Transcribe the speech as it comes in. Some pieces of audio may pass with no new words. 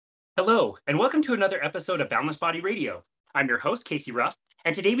Hello, and welcome to another episode of Boundless Body Radio. I'm your host, Casey Ruff,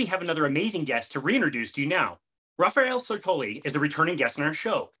 and today we have another amazing guest to reintroduce to you now. Raphael Sirtoli is a returning guest on our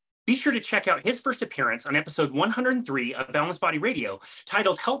show. Be sure to check out his first appearance on episode 103 of Boundless Body Radio,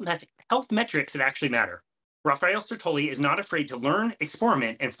 titled Health Metrics That Actually Matter. Raphael Sirtoli is not afraid to learn,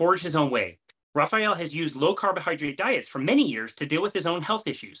 experiment, and forge his own way. Raphael has used low-carbohydrate diets for many years to deal with his own health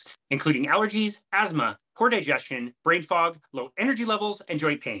issues, including allergies, asthma, poor digestion, brain fog, low energy levels, and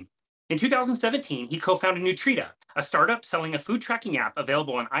joint pain. In 2017, he co-founded Nutrita, a startup selling a food tracking app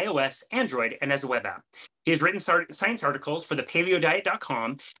available on iOS, Android, and as a web app. He has written science articles for the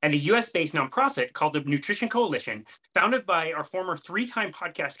PaleoDiet.com and the US-based nonprofit called the Nutrition Coalition, founded by our former three-time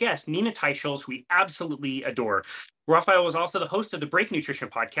podcast guest, Nina Teicholz, who we absolutely adore. Raphael was also the host of the Break Nutrition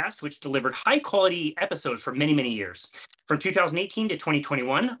podcast, which delivered high-quality episodes for many, many years. From 2018 to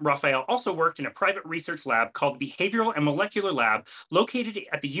 2021, Raphael also worked in a private research lab called the Behavioral and Molecular Lab, located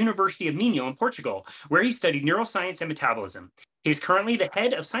at the University of Minho in Portugal, where he studied neuroscience and metabolism. He is currently the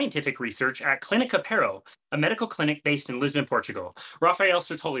head of scientific research at Clinica Pêro, a medical clinic based in Lisbon, Portugal. Raphael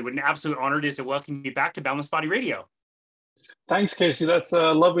Sirtoli, what an absolute honor it is to welcome you back to Boundless Body Radio. Thanks, Casey. That's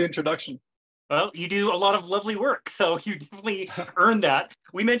a lovely introduction. Well, you do a lot of lovely work, so you definitely earned that.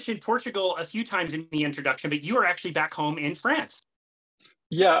 We mentioned Portugal a few times in the introduction, but you are actually back home in France.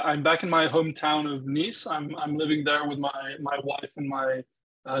 Yeah, I'm back in my hometown of Nice. I'm living there with my wife and my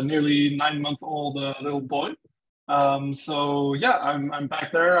nearly 9-month-old little boy. So yeah, I'm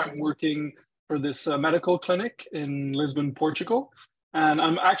back there. I'm working for this medical clinic in Lisbon, Portugal. And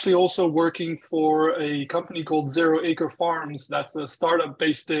I'm actually also working for a company called Zero Acre Farms. That's a startup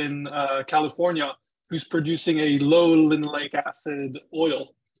based in California who's producing a low linoleic acid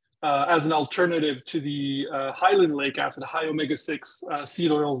oil as an alternative to the high linoleic acid, high omega-6 seed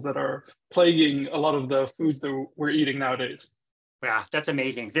oils that are plaguing a lot of the foods that we're eating nowadays. Yeah, that's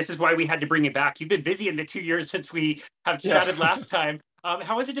amazing. This is why we had to bring you back. You've been busy in the 2 years since we have chatted last time.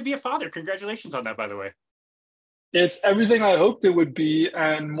 How is it to be a father? Congratulations on that, by the way. It's everything I hoped it would be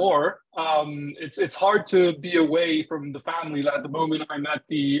and more. It's hard to be away from the family. At the moment, I'm at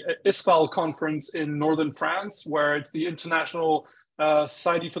the ISFAL conference in northern France, where it's the International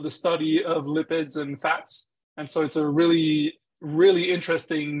Society for the Study of Lipids and Fats. And so it's a really, really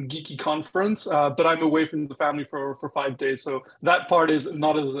interesting, geeky conference, but I'm away from the family for 5 days. So that part is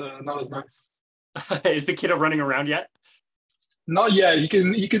not as nice. Is the kiddo running around yet? Not yet.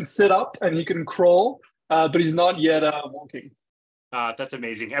 He can sit up and he can crawl. But he's not yet walking. That's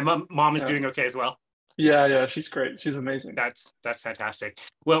amazing. And mom is doing okay as well? Yeah, she's great. She's amazing. That's fantastic.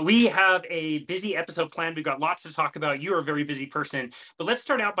 Well, we have a busy episode planned. We've got lots to talk about. You're a very busy person. But let's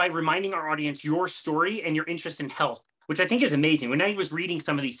start out by reminding our audience your story and your interest in health, which I think is amazing. When I was reading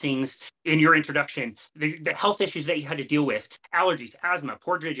some of these things in your introduction, the health issues that you had to deal with, allergies, asthma,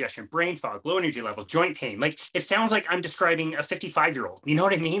 poor digestion, brain fog, low energy levels, joint pain, like it sounds like I'm describing a 55-year-old. You know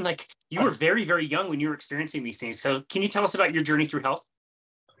what I mean? Like you were very, very young when you were experiencing these things. So can you tell us about your journey through health?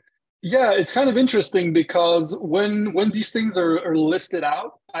 Yeah, it's kind of interesting because when these things are listed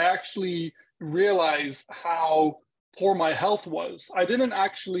out, I actually realize how poor my health was. I didn't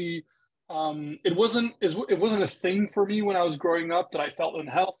actually... it wasn't a thing for me when I was growing up that I felt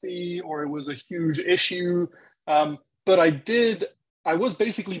unhealthy or it was a huge issue. But I was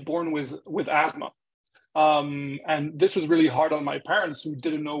basically born with asthma. And this was really hard on my parents who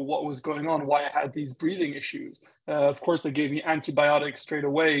didn't know what was going on, why I had these breathing issues. Of course, they gave me antibiotics straight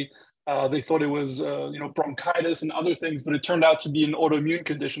away. They thought it was, bronchitis and other things, but it turned out to be an autoimmune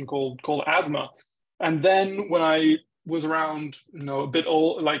condition called asthma. And then when I was around, a bit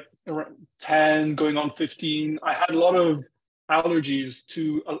old, like around 10, going on 15, I had a lot of allergies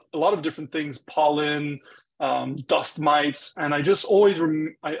to a lot of different things, pollen, dust mites. And I just always,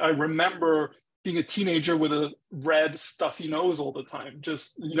 I remember being a teenager with a red, stuffy nose all the time.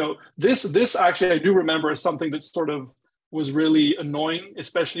 Just, this actually I do remember as something that sort of was really annoying,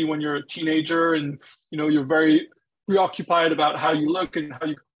 especially when you're a teenager and, you're very preoccupied about how you look and how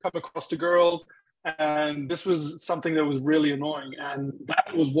you come across to girls. And this was something that was really annoying. And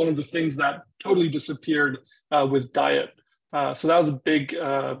that was one of the things that totally disappeared with diet. So that was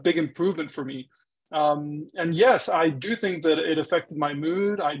a big improvement for me. And yes, I do think that it affected my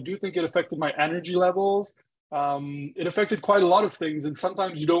mood. I do think it affected my energy levels. It affected quite a lot of things. And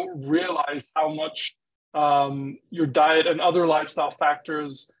sometimes you don't realize how much your diet and other lifestyle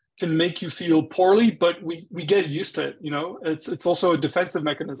factors can make you feel poorly, but we get used to it. It's also a defensive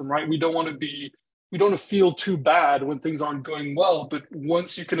mechanism, right? We don't want to feel too bad when things aren't going well, but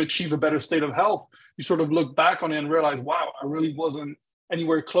once you can achieve a better state of health, you sort of look back on it and realize, wow, I really wasn't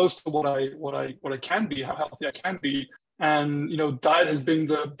anywhere close to what I can be, how healthy I can be. And, diet has been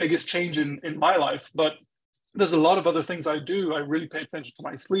the biggest change in my life. But there's a lot of other things I do. I really pay attention to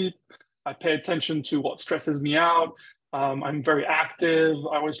my sleep. I pay attention to what stresses me out. I'm very active.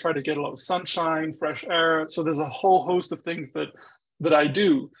 I always try to get a lot of sunshine, fresh air. So there's a whole host of things that I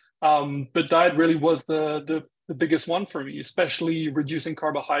do. But diet really was the biggest one for me, especially reducing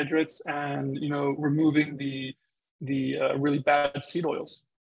carbohydrates and, removing the really bad seed oils.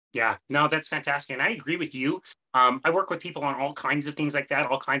 Yeah, no, that's fantastic. And I agree with you. I work with people on all kinds of things like that,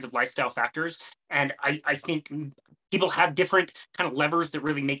 all kinds of lifestyle factors. And I think people have different kind of levers that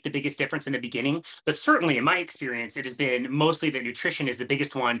really make the biggest difference in the beginning. But certainly in my experience, it has been mostly that nutrition is the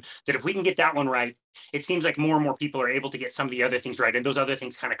biggest one, that if we can get that one right, it seems like more and more people are able to get some of the other things right. And those other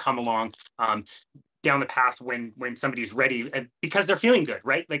things kind of come along down the path when somebody's ready, and because they're feeling good,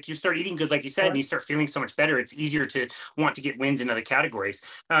 right? Like you start eating good, like you said, and you start feeling so much better. It's easier to want to get wins in other categories.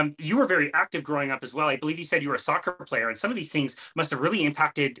 You were very active growing up as well. I believe you said you were a soccer player, and some of these things must have really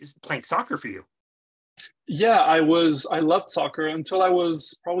impacted playing soccer for you. Yeah, I loved soccer until I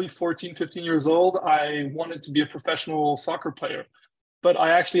was probably 14, 15 years old. I wanted to be a professional soccer player, but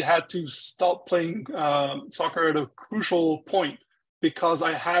I actually had to stop playing soccer at a crucial point, because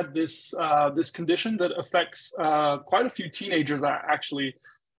I had this condition that affects quite a few teenagers. Actually,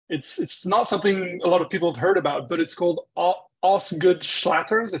 it's not something a lot of people have heard about, but it's called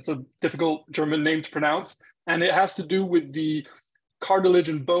Osgood-Schlatter's. It's a difficult German name to pronounce, and it has to do with the cartilage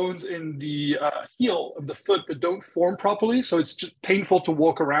and bones in the heel of the foot that don't form properly. So it's just painful to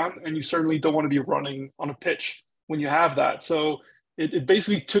walk around, and you certainly don't want to be running on a pitch when you have that. So it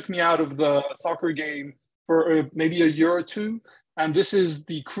basically took me out of the soccer game for maybe a year or two. And this is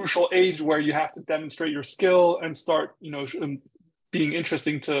the crucial age where you have to demonstrate your skill and start, being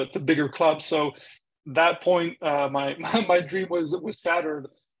interesting to bigger clubs. So that point, my dream was shattered.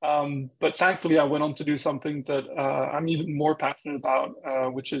 But thankfully, I went on to do something that I'm even more passionate about,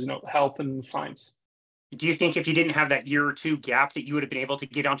 which is, health and science. Do you think if you didn't have that year or two gap that you would have been able to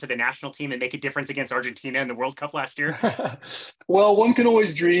get onto the national team and make a difference against Argentina in the World Cup last year? Well, one can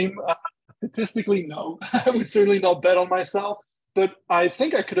always dream. Statistically, no. I would certainly not bet on myself, but I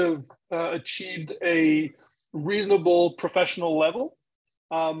think I could have achieved a reasonable professional level.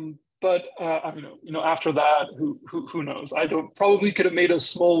 But after that, who knows? I probably could have made a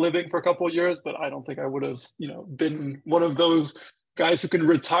small living for a couple of years, but I don't think I would have, been one of those guys who can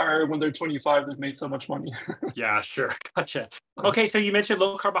retire when they're 25. They've made so much money. Yeah, sure. Gotcha. Okay, so you mentioned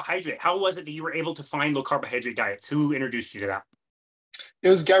low carbohydrate. How was it that you were able to find low carbohydrate diets? Who introduced you to that? It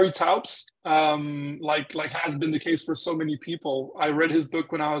was Gary Taubes, like had been the case for so many people. I read his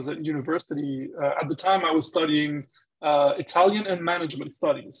book when I was at university. At the time, I was studying Italian and management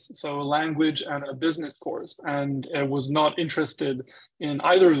studies, so a language and a business course, and I was not interested in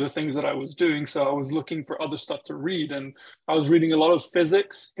either of the things that I was doing. So I was looking for other stuff to read, and I was reading a lot of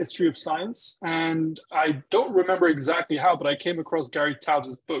physics, history of science, and I don't remember exactly how, but I came across Gary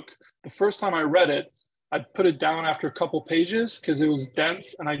Taubes' book. The first time I read it, I put it down after a couple pages because it was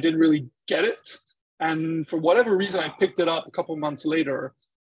dense and I didn't really get it. And for whatever reason, I picked it up a couple months later,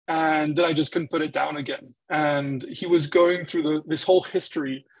 and then I just couldn't put it down again. And he was going through this whole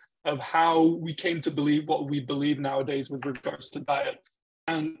history of how we came to believe what we believe nowadays with regards to diet.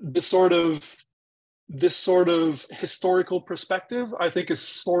 And this sort of historical perspective, I think, is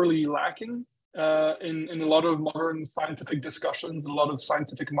sorely lacking in a lot of modern scientific discussions, a lot of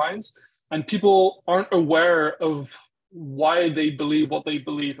scientific minds. And people aren't aware of why they believe what they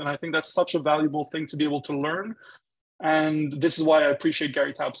believe. And I think that's such a valuable thing to be able to learn. And this is why I appreciate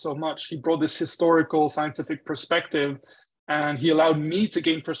Gary Taubes so much. He brought this historical scientific perspective, and he allowed me to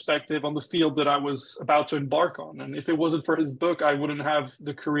gain perspective on the field that I was about to embark on. And if it wasn't for his book, I wouldn't have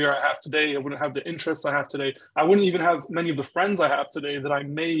the career I have today. I wouldn't have the interests I have today. I wouldn't even have many of the friends I have today that I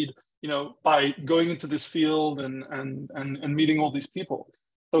made, by going into this field and meeting all these people.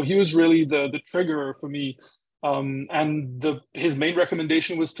 So he was really the trigger for me. And his main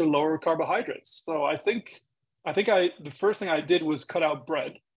recommendation was to lower carbohydrates. So I think the first thing I did was cut out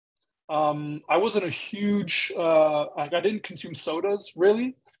bread. I wasn't a huge, I didn't consume sodas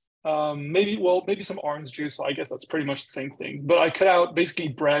really. Maybe some orange juice. So I guess that's pretty much the same thing. But I cut out basically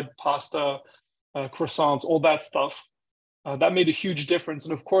bread, pasta, croissants, all that stuff. That made a huge difference.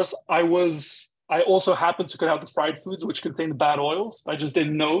 And of course, I also happened to cut out the fried foods, which contain bad oils. I just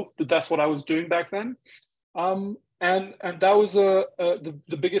didn't know that that's what I was doing back then. And that was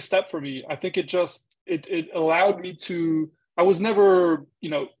the biggest step for me. I think it allowed me to, I was never,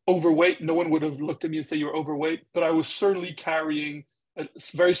 overweight. No one would have looked at me and say you're overweight, but I was certainly carrying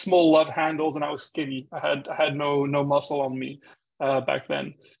very small love handles, and I was skinny. I had no muscle on me back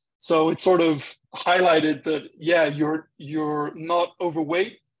then. So it sort of highlighted that, yeah, you're not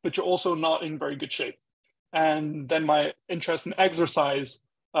overweight, but you're also not in very good shape. And then my interest in exercise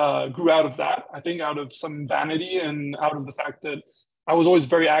grew out of that. I think out of some vanity and out of the fact that I was always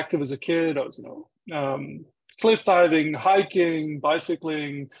very active as a kid. I was, cliff diving, hiking,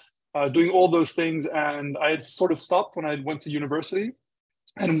 bicycling, doing all those things. And I had sort of stopped when I went to university.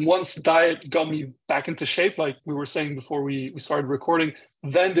 And once diet got me back into shape, like we were saying before we started recording,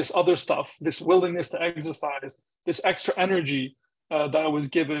 then this other stuff, this willingness to exercise, this extra energy that I was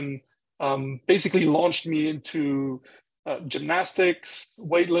given, basically launched me into gymnastics,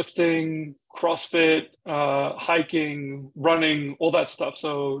 weightlifting, CrossFit, hiking, running, all that stuff.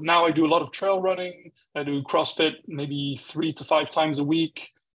 So now I do a lot of trail running. I do CrossFit maybe 3 to 5 times a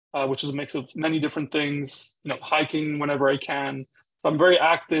week, which is a mix of many different things, hiking whenever I can. I'm very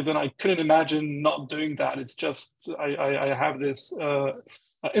active, and I couldn't imagine not doing that. It's just I have this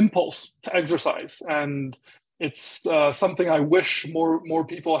impulse to exercise, and it's something I wish more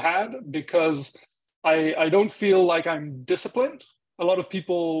people had, because I don't feel like I'm disciplined. A lot of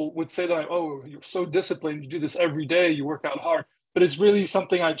people would say that, oh, you're so disciplined, you do this every day, you work out hard, but it's really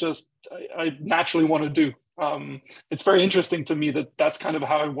something I naturally want to do. It's very interesting to me that that's kind of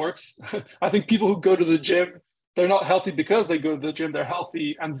how it works. I think people who go to the gym, they're not healthy because they go to the gym, they're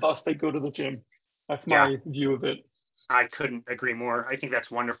healthy and thus they go to the gym. That's my view of it. I couldn't agree more. I think that's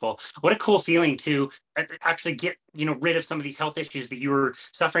wonderful. What a cool feeling to actually get, rid of some of these health issues that you were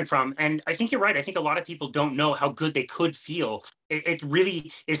suffering from. And I think you're right. I think a lot of people don't know how good they could feel. It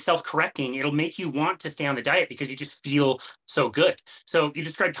really is self-correcting. It'll make you want to stay on the diet because you just feel so good. So you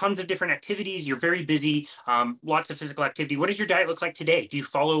described tons of different activities. You're very busy, lots of physical activity. What does your diet look like today? Do you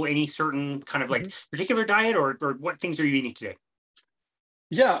follow any certain kind of like particular diet, or what things are you eating today?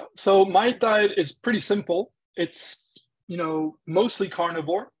 Yeah, so my diet is pretty simple. It's mostly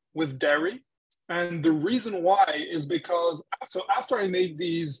carnivore with dairy. And the reason why is because, so after I made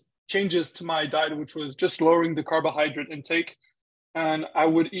these changes to my diet, which was just lowering the carbohydrate intake, and I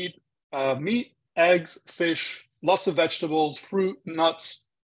would eat meat, eggs, fish, lots of vegetables, fruit, nuts,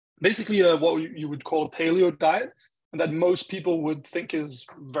 basically what you would call a paleo diet, and that most people would think is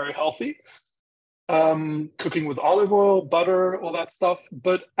very healthy. Cooking with olive oil, butter, all that stuff.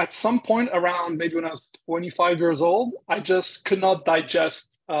 But at some point around maybe when I was 25 years old, I just could not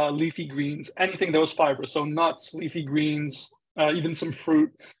digest leafy greens, anything that was fiber. So nuts, leafy greens, even some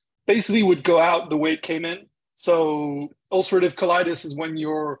fruit, basically would go out the way it came in. So ulcerative colitis is when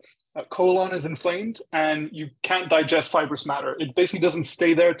your colon is inflamed and you can't digest fibrous matter. It basically doesn't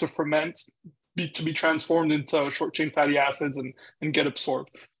stay there to ferment, to be transformed into short chain fatty acids and get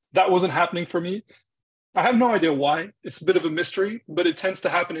absorbed. That wasn't happening for me. I have no idea why. It's a bit of a mystery, but it tends to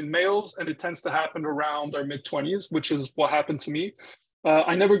happen in males, and it tends to happen around their mid-20s, which is what happened to me.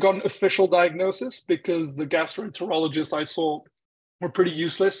 I never got an official diagnosis because the gastroenterologists I saw were pretty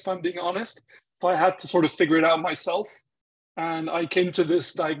useless, if I'm being honest. So I had to sort of figure it out myself. And I came to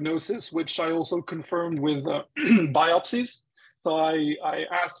this diagnosis, which I also confirmed with biopsies. So I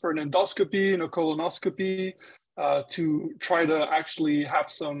asked for an endoscopy and a colonoscopy, to try to actually have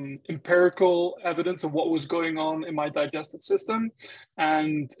some empirical evidence of what was going on in my digestive system.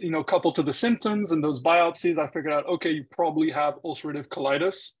 And, coupled to the symptoms and those biopsies, I figured out, okay, you probably have ulcerative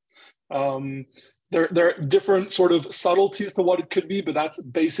colitis. There are different sort of subtleties to what it could be, but that's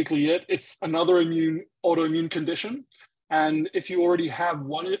basically it. It's another autoimmune condition. And if you already have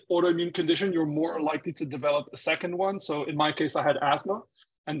one autoimmune condition, you're more likely to develop a second one. So in my case, I had asthma.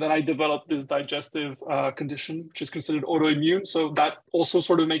 And then I developed this digestive condition, which is considered autoimmune. So that also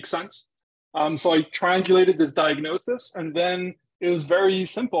sort of makes sense. So I triangulated this diagnosis, and then it was very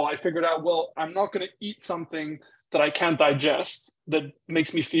simple. I figured out, well, I'm not going to eat something that I can't digest that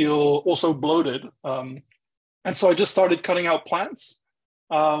makes me feel also bloated. And so I just started cutting out plants.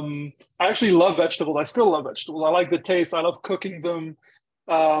 I actually love vegetables. I still love vegetables. I like the taste. I love cooking them.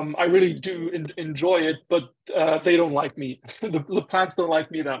 I really do enjoy it, but they don't like me. The plants don't like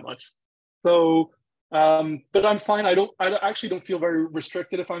me that much. So, but I'm fine. I actually don't feel very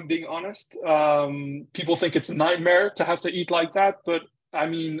restricted, if I'm being honest. People think it's a nightmare to have to eat like that, but I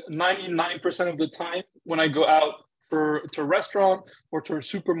mean, 99% of the time when I go out to a restaurant or to a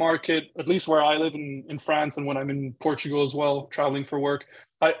supermarket, at least where I live in France, and when I'm in Portugal as well, traveling for work,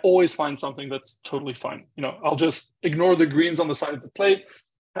 I always find something that's totally fine. I'll just ignore the greens on the side of the plate,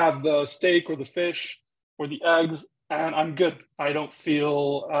 have the steak or the fish or the eggs, and I'm good. I don't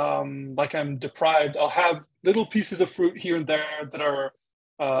feel like I'm deprived. I'll have little pieces of fruit here and there that are,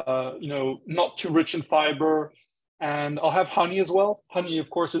 not too rich in fiber. And I'll have honey as well. Honey, of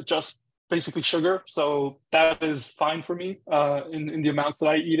course, is just basically sugar. So that is fine for me in the amounts that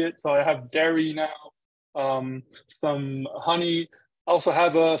I eat it. So I have dairy now, some honey. I also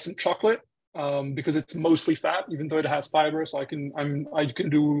have some chocolate because it's mostly fat, even though it has fiber. So I can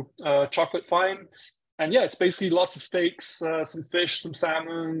do chocolate fine. And yeah, it's basically lots of steaks, some fish, some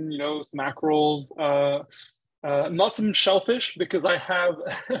salmon, some mackerels, not some shellfish because I have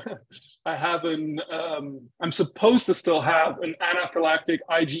I'm supposed to still have an anaphylactic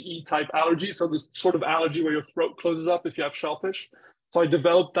IgE type allergy. So this sort of allergy where your throat closes up if you have shellfish. So I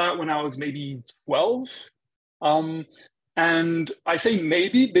developed that when I was maybe 12. And I say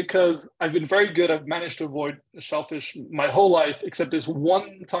maybe because I've been very good. I've managed to avoid shellfish my whole life, except this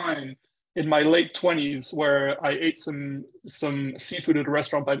one time in my late 20s where I ate some seafood at a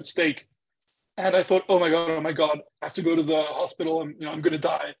restaurant by mistake. And I thought, oh my God, I have to go to the hospital and I'm going to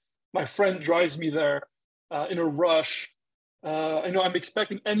die. My friend drives me there in a rush. I know I'm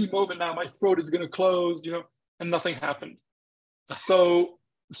expecting any moment now, my throat is going to close, and nothing happened. So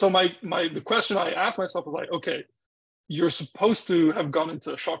the question I asked myself was like, okay, you're supposed to have gone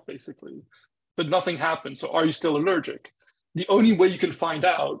into shock basically, but nothing happened. So are you still allergic? The only way you can find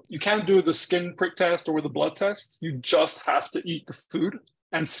out, you can't do the skin prick test or with a blood test. You just have to eat the food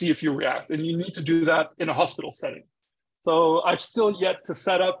and see if you react. And you need to do that in a hospital setting. So I've still yet to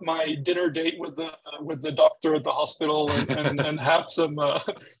set up my dinner date with the doctor at the hospital and have some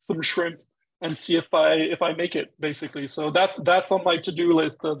shrimp and see if I make it basically. So that's on my to-do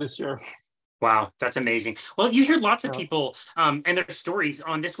list this year. Wow, that's amazing. Well, you hear lots of people and their stories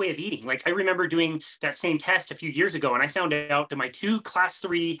on this way of eating. Like I remember doing that same test a few years ago, and I found out that my 2 class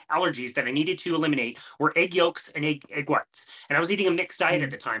 3 allergies that I needed to eliminate were egg yolks and egg whites. And I was eating a mixed diet at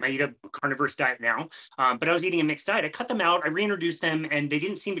the time. I eat a carnivorous diet now, but I was eating a mixed diet. I cut them out, I reintroduced them, and they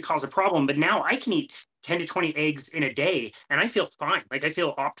didn't seem to cause a problem. But now I can eat 10 to 20 eggs in a day and I feel fine. Like I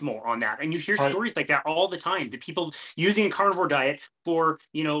feel optimal on that. And you hear stories like that all the time, that people using a carnivore diet for,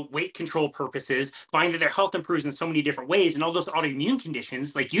 weight control purposes find that their health improves in so many different ways. And all those autoimmune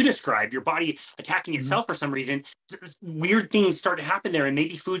conditions, like you described, your body attacking itself for some reason, weird things start to happen there. And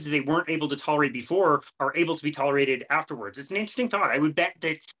maybe foods that they weren't able to tolerate before are able to be tolerated afterwards. It's an interesting thought. I would bet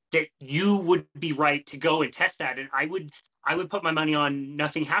that you would be right to go and test that. And I would put my money on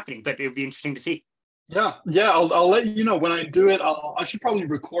nothing happening, but it would be interesting to see. Yeah. I'll let you know when I do it. I should probably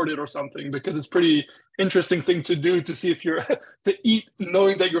record it or something because it's pretty interesting thing to do to see if you're to eat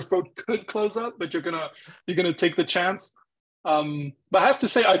knowing that your throat could close up, but you're gonna take the chance. But I have to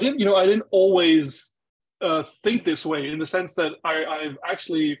say I didn't always think this way in the sense that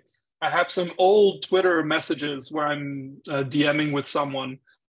I have some old Twitter messages where I'm DMing with someone,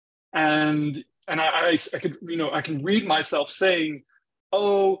 and I can read myself saying,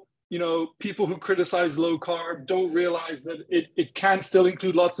 oh, people who criticize low carb don't realize that it can still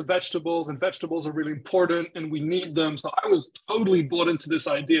include lots of vegetables, and vegetables are really important and we need them. So I was totally bought into this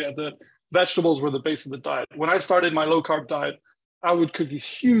idea that vegetables were the base of the diet. When I started my low carb diet, I would cook this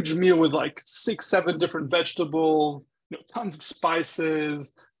huge meal with like 6-7 different vegetables, tons of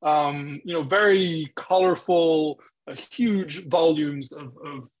spices, very colorful, huge volumes of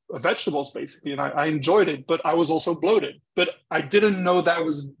vegetables basically, and I enjoyed it, but I was also bloated. But I didn't know that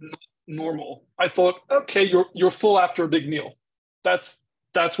was normal. I thought, okay, you're full after a big meal. That's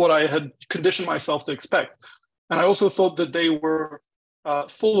what I had conditioned myself to expect. And I also thought that they were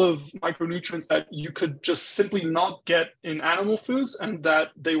full of micronutrients that you could just simply not get in animal foods, and that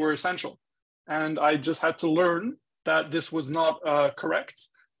they were essential. And I just had to learn that this was not correct.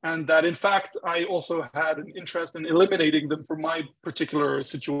 And that, in fact, I also had an interest in eliminating them for my particular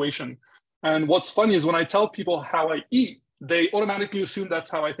situation. And what's funny is when I tell people how I eat, they automatically assume that's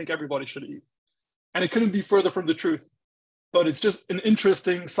how I think everybody should eat. And it couldn't be further from the truth. But it's just an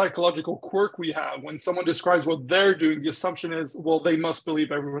interesting psychological quirk we have. When someone describes what they're doing, the assumption is, well, they must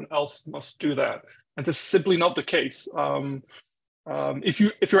believe everyone else must do that. And this is simply not the case. If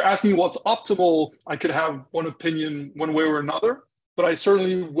you're asking what's optimal, I could have one opinion one way or another. But I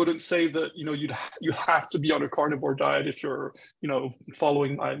certainly wouldn't say that you have to be on a carnivore diet if you're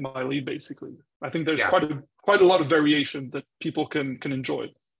following my lead. Basically, I think there's quite a lot of variation that people can enjoy.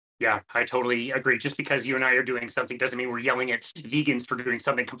 Yeah, I totally agree. Just because you and I are doing something doesn't mean we're yelling at vegans for doing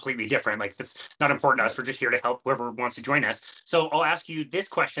something completely different. Like, that's not important to us. We're just here to help whoever wants to join us. So I'll ask you this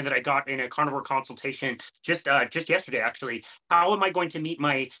question that I got in a carnivore consultation just yesterday, actually. How am I going to meet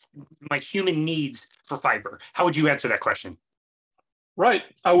my human needs for fiber? How would you answer that question? Right.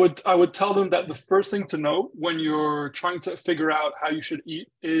 I would tell them that the first thing to know when you're trying to figure out how you should eat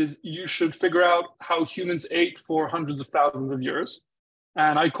is you should figure out how humans ate for hundreds of thousands of years.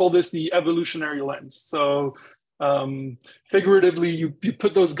 And I call this the evolutionary lens. So Figuratively, you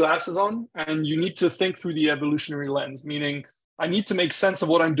put those glasses on and you need to think through the evolutionary lens, meaning I need to make sense of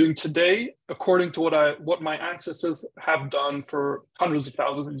what I'm doing today according to what my ancestors have done for hundreds of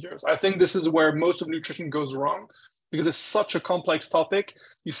thousands of years. I think this is where most of nutrition goes wrong because it's such a complex topic.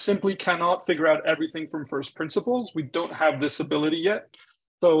 You simply cannot figure out everything from first principles. We don't have this ability yet.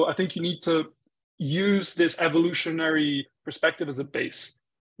 So I think you need to use this evolutionary perspective as a base.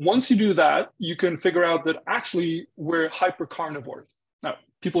 Once you do that, you can figure out that actually we're hypercarnivores. Now,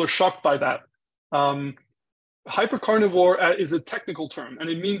 people are shocked by that. Hypercarnivore is a technical term, and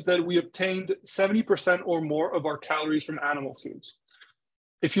it means that we obtained 70% or more of our calories from animal foods.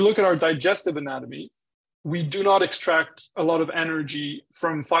 If you look at our digestive anatomy, we do not extract a lot of energy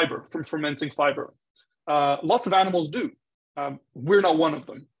from fiber, from fermenting fiber. Lots of animals do. We're not one of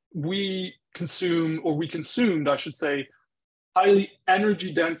them. We consumed, I should say, highly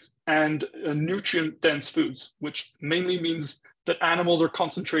energy dense and nutrient dense foods, which mainly means that animals are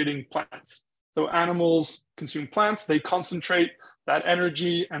concentrating plants. So animals consume plants, they concentrate that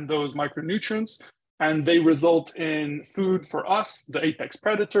energy and those micronutrients, and they result in food for us, the apex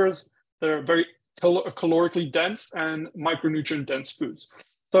predators, that are very calorically dense and micronutrient dense foods.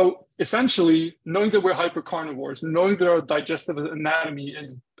 So essentially, knowing that we're hypercarnivores, knowing that our digestive anatomy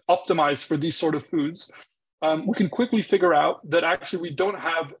is optimized for these sort of foods, we can quickly figure out that actually we don't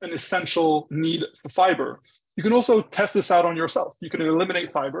have an essential need for fiber. You can also test this out on yourself. You can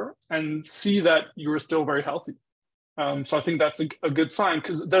eliminate fiber and see that you're still very healthy. So I think that's a good sign,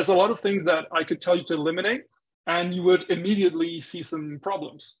 because there's a lot of things that I could tell you to eliminate and you would immediately see some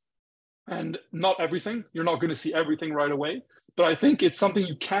problems. And not everything, you're not going to see everything right away, but I think it's something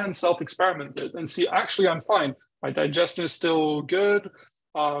you can self-experiment with and see, actually, I'm fine. My digestion is still good.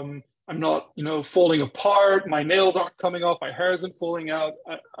 I'm not, falling apart. My nails aren't coming off. My hair isn't falling out.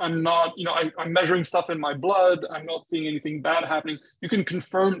 I'm not, I'm measuring stuff in my blood. I'm not seeing anything bad happening. You can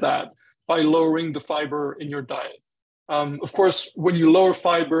confirm that by lowering the fiber in your diet. Of course, when you lower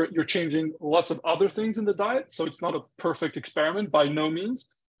fiber, you're changing lots of other things in the diet. So it's not a perfect experiment by no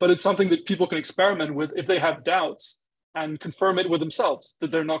means, but it's something that people can experiment with if they have doubts and confirm it with themselves,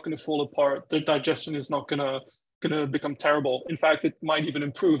 that they're not going to fall apart, their digestion is not going to become terrible. In fact, it might even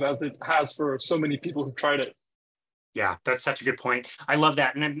improve, as it has for so many people who've tried it. Yeah, that's such a good point. I love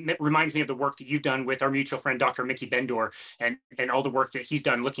that. And it reminds me of the work that you've done with our mutual friend, Dr. Mickey Bendor, and all the work that he's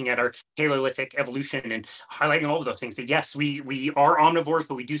done looking at our Paleolithic evolution and highlighting all of those things. That yes, we are omnivores,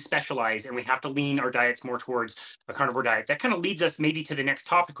 but we do specialize and we have to lean our diets more towards a carnivore diet. That kind of leads us maybe to the next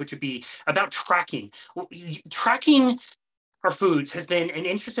topic, which would be about tracking. Tracking our foods has been an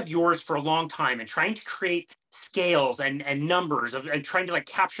interest of yours for a long time, and trying to create scales and numbers and trying to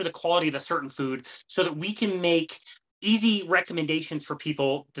capture the quality of a certain food so that we can make easy recommendations for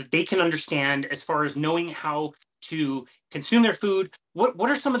people that they can understand as far as knowing how to consume their food. What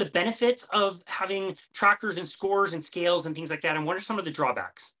are some of the benefits of having trackers and scores and scales and things like that? And what are some of the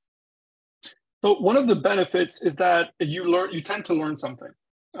drawbacks? So one of the benefits is that you tend to learn something.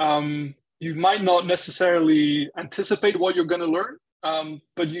 You might not necessarily anticipate what you're going to learn,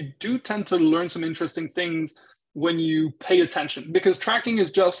 but you do tend to learn some interesting things when you pay attention, because tracking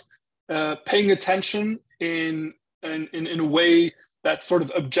is just paying attention in a way that's sort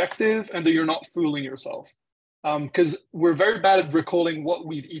of objective and that you're not fooling yourself. Because we're very bad at recalling what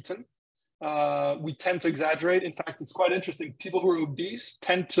we've eaten. We tend to exaggerate. In fact, it's quite interesting. People who are obese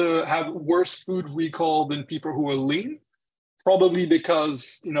tend to have worse food recall than people who are lean, probably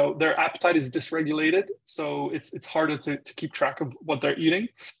because their appetite is dysregulated. So it's harder to keep track of what they're eating.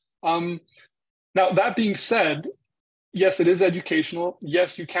 Now, that being said, yes, it is educational.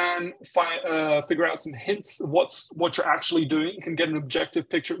 Yes, you can figure out some hints of what you're actually doing. You can get an objective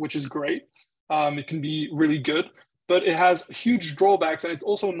picture, which is great. It can be really good, but it has huge drawbacks, and it's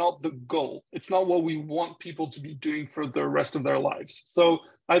also not the goal. It's not what we want people to be doing for the rest of their lives. So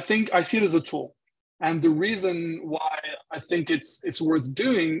I think I see it as a tool. And the reason why I think it's worth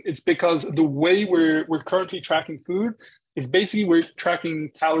doing is because the way we're currently tracking food is basically we're tracking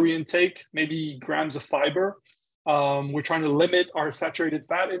calorie intake, maybe grams of fiber. We're trying to limit our saturated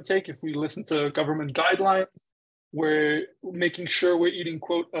fat intake if we listen to government guidelines. We're making sure we're eating,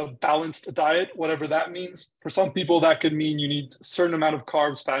 quote, a balanced diet, whatever that means. For some people, that could mean you need a certain amount of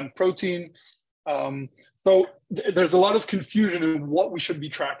carbs, fat, and protein. So there's a lot of confusion in what we should be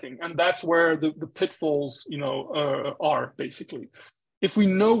tracking. And that's where the pitfalls, are basically. If we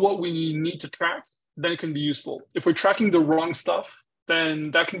know what we need to track, then it can be useful. If we're tracking the wrong stuff,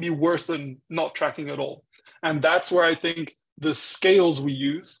 then that can be worse than not tracking at all. And that's where I think the scales we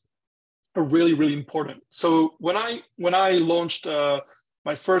use are really, really important. So when I launched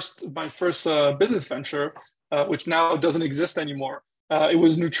my first business venture, which now doesn't exist anymore. It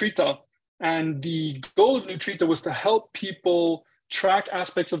was Nutrita. And the goal of Nutrita was to help people track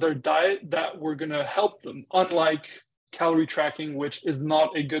aspects of their diet that were going to help them, unlike calorie tracking, which is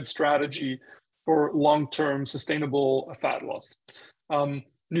not a good strategy for long-term sustainable fat loss.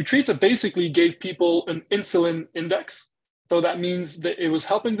 Nutrita basically gave people an insulin index. So that means that it was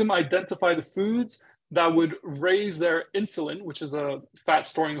helping them identify the foods that would raise their insulin, which is a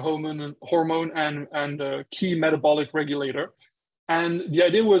fat-storing hormone and a key metabolic regulator. And the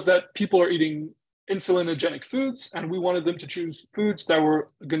idea was that people are eating insulinogenic foods, and we wanted them to choose foods that were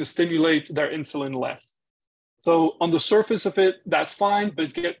going to stimulate their insulin less. So on the surface of it, that's fine, but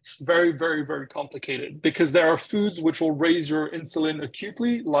it gets very, very, very complicated because there are foods which will raise your insulin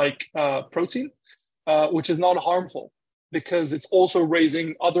acutely, like protein, which is not harmful because it's also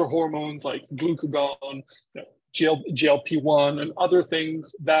raising other hormones like glucagon, GLP-1, and other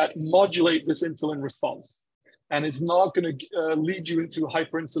things that modulate this insulin response. And it's not going to lead you into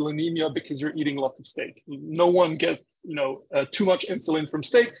hyperinsulinemia because you're eating lots of steak. No one gets, too much insulin from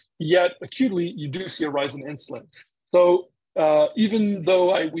steak, yet acutely you do see a rise in insulin. So even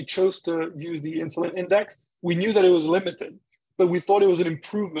though we chose to use the insulin index, we knew that it was limited, but we thought it was an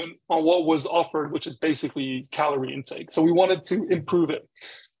improvement on what was offered, which is basically calorie intake. So we wanted to improve it.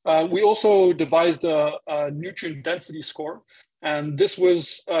 We also devised a nutrient density score. And this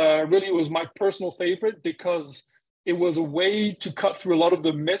was it was my personal favorite because it was a way to cut through a lot of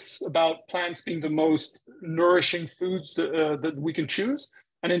the myths about plants being the most nourishing foods that we can choose.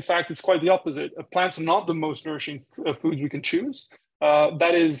 And in fact, it's quite the opposite. Plants are not the most nourishing foods we can choose.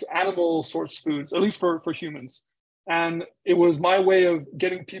 That is animal source foods, at least for humans. And it was my way of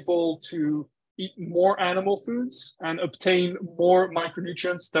getting people to eat more animal foods and obtain more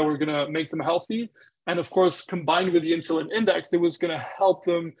micronutrients that were going to make them healthy. And of course, combined with the insulin index, it was going to help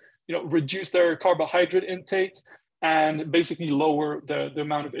them, reduce their carbohydrate intake and basically lower the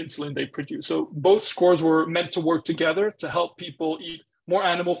amount of insulin they produce. So both scores were meant to work together to help people eat more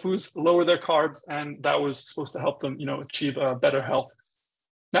animal foods, lower their carbs, and that was supposed to help them, achieve better health.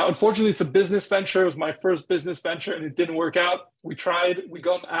 Now, unfortunately, it's a business venture. It was my first business venture, and it didn't work out. We tried. We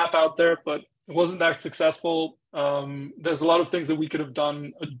got an app out there, but it wasn't that successful. There's a lot of things that we could have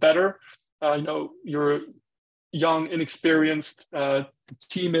done better. You're young, inexperienced.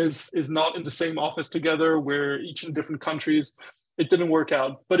 Team is not in the same office together. We're each in different countries. It didn't work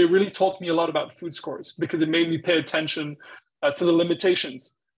out, but it really taught me a lot about food scores because it made me pay attention to the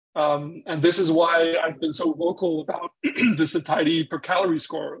limitations. And this is why I've been so vocal about the satiety per calorie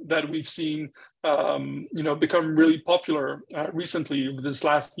score that we've seen, become really popular recently this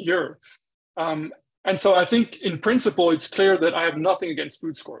last year. And so I think in principle, it's clear that I have nothing against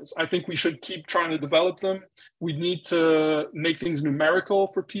food scores. I think we should keep trying to develop them. We need to make things numerical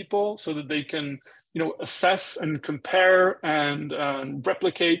for people so that they can, assess and compare and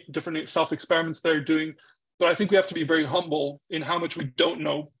replicate different self-experiments they're doing. But I think we have to be very humble in how much we don't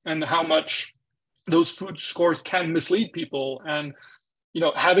know and how much those food scores can mislead people. And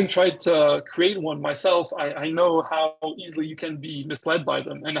having tried to create one myself, I know how easily you can be misled by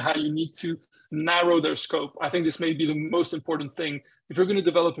them and how you need to narrow their scope. I think this may be the most important thing. If you're going to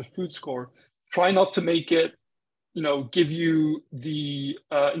develop a food score, try not to make it, give you the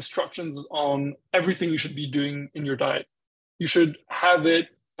instructions on everything you should be doing in your diet. You should have it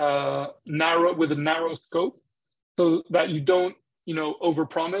narrow with a narrow scope so that you don't,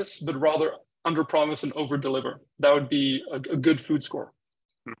 overpromise, but rather underpromise and overdeliver. That would be a good food score.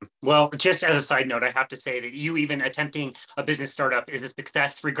 Well, just as a side note, I have to say that you even attempting a business startup is a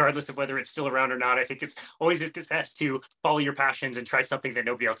success, regardless of whether it's still around or not. I think it's always a success to follow your passions and try something that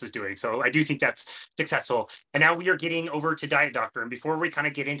nobody else is doing. So I do think that's successful. And now we are getting over to Diet Doctor. And before we kind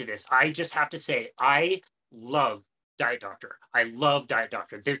of get into this, I just have to say, I love Diet Doctor. I love Diet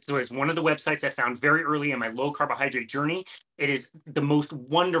Doctor. This was one of the websites I found very early in my low carbohydrate journey. It is the most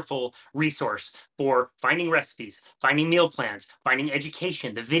wonderful resource for finding recipes, finding meal plans, finding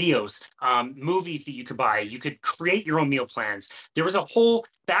education, the videos, movies that you could buy. You could create your own meal plans. There was a whole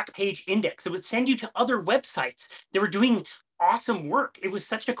back page index that would send you to other websites that were doing awesome work. It was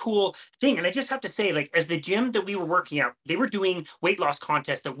such a cool thing. And I just have to say, like, as the gym that we were working at, they were doing weight loss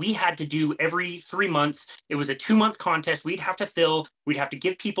contests that we had to do every 3 months. It was a 2-month contest we'd have to fill. We'd have to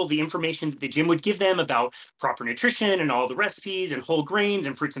give people the information that the gym would give them about proper nutrition and all the recipes and whole grains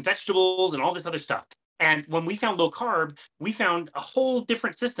and fruits and vegetables and all this other stuff. And when we found low carb, we found a whole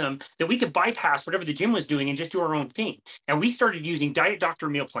different system that we could bypass whatever the gym was doing and just do our own thing. And we started using Diet Doctor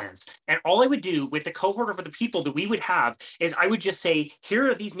meal plans. And all I would do with the cohort of the people that we would have is I would just say, here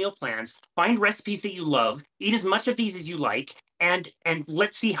are these meal plans, find recipes that you love, eat as much of these as you like, and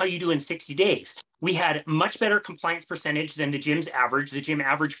let's see how you do in 60 days. We had much better compliance percentage than the gym's average. The gym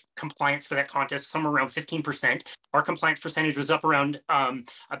average compliance for that contest, somewhere around 15%. Our compliance percentage was up around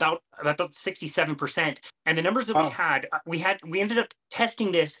about 67%. And the numbers that we ended up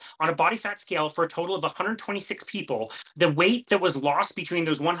testing this on a body fat scale for a total of 126 people. The weight that was lost between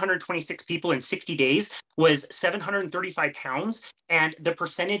those 126 people in 60 days was 735 pounds. And the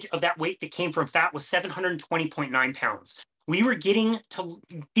percentage of that weight that came from fat was 720.9 pounds. We were getting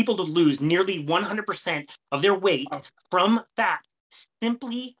people to lose nearly 100% of their weight from fat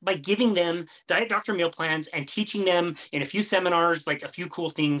simply by giving them diet doctor meal plans and teaching them in a few seminars, like a few cool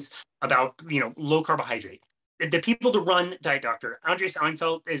things about, low carbohydrate. The people that run Diet Doctor, Andres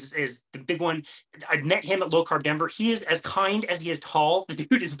Einfeld is the big one. I've met him at Low Carb Denver. He is as kind as he is tall. The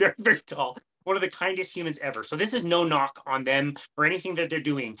dude is very, very tall. One of the kindest humans ever. So this is no knock on them or anything that they're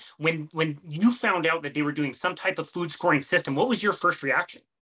doing. When you found out that they were doing some type of food scoring system, what was your first reaction?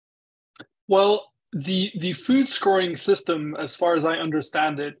 Well, the food scoring system, as far as I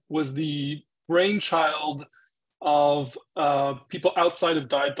understand it, was the brainchild of people outside of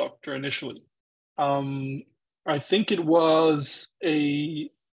Diet Doctor initially. I think it was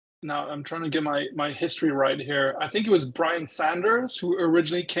now I'm trying to get my history right here. I think it was Brian Sanders who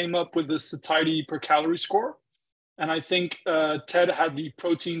originally came up with the satiety per calorie score. And I think Ted had the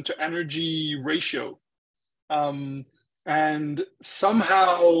protein to energy ratio. And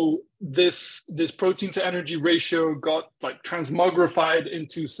somehow this protein to energy ratio got like transmogrified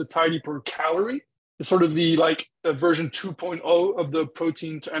into satiety per calorie. It's sort of the version 2.0 of the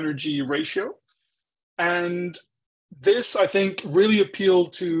protein to energy ratio. And this, I think, really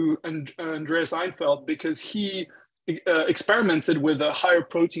appealed to Andreas Einfeld because he experimented with a higher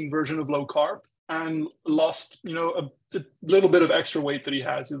protein version of low carb and lost, a little bit of extra weight that he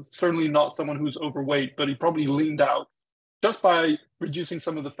has. He's certainly not someone who's overweight, but he probably leaned out just by reducing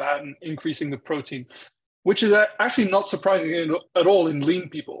some of the fat and increasing the protein, which is actually not surprising at all in lean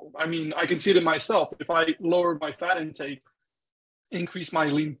people. I mean, I can see it in myself. If I lower my fat intake, increase my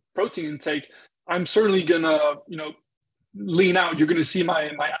lean protein intake, I'm certainly gonna, lean out. You're gonna see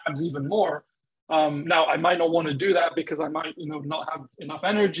my abs even more. Now, I might not want to do that because I might, not have enough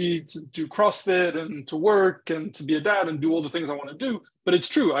energy to do CrossFit and to work and to be a dad and do all the things I want to do. But it's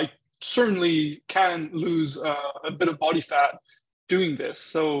true. I certainly can lose a bit of body fat doing this.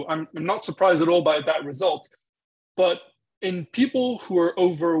 So I'm not surprised at all by that result. But in people who are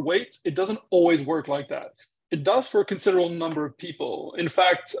overweight, it doesn't always work like that. It does for a considerable number of people. In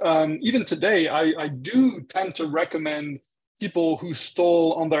fact, even today, I do tend to recommend people who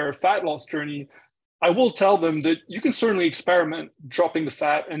stall on their fat loss journey. I will tell them that you can certainly experiment dropping the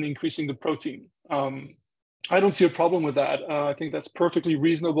fat and increasing the protein. I don't see a problem with that. I think that's perfectly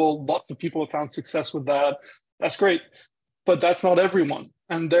reasonable. Lots of people have found success with that. That's great. But that's not everyone.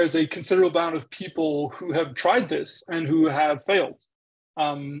 And there's a considerable amount of people who have tried this and who have failed.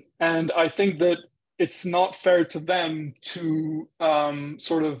 And I think that it's not fair to them to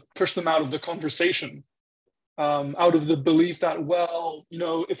sort of push them out of the conversation, out of the belief that, well,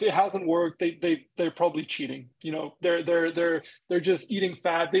 if it hasn't worked, they're probably cheating. They're just eating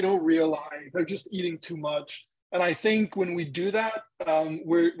fat. They don't realize they're just eating too much. And I think when we do that,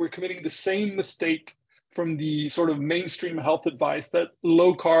 we're committing the same mistake from the sort of mainstream health advice that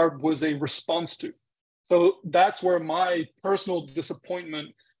low carb was a response to. So that's where my personal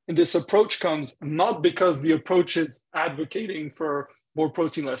disappointment in this approach comes, not because the approach is advocating for more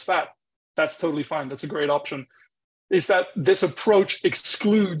protein, less fat. That's totally fine. That's a great option. Is that this approach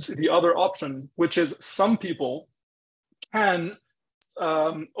excludes the other option, which is some people can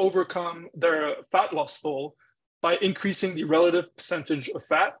overcome their fat loss stall by increasing the relative percentage of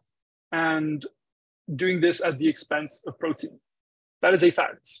fat and doing this at the expense of protein. That is a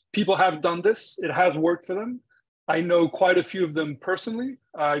fact. People have done this. It has worked for them. I know quite a few of them personally.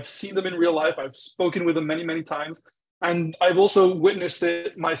 I've seen them in real life. I've spoken with them many, many times. And I've also witnessed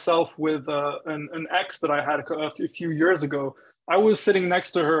it myself with an ex that I had a few years ago. I was sitting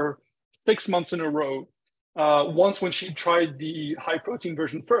next to her 6 months in a row, once when she tried the high protein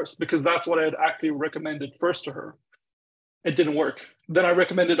version first, because that's what I had actually recommended first to her. It didn't work. Then I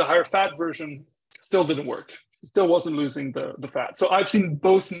recommended a higher fat version, still didn't work. Still wasn't losing the fat. So I've seen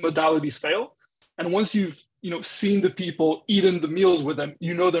both modalities fail. And once you've seen the people, eaten the meals with them,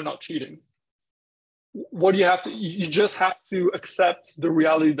 they're not cheating. What do you have to, you just have to accept the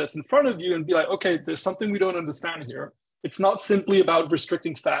reality that's in front of you and be like, okay, there's something we don't understand here. It's not simply about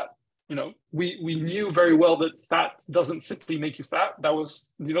restricting fat. We knew very well that fat doesn't simply make you fat. That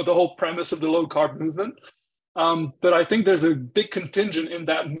was, the whole premise of the low carb movement. But I think there's a big contingent in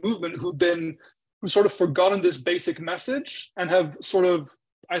that movement who sort of forgotten this basic message and have sort of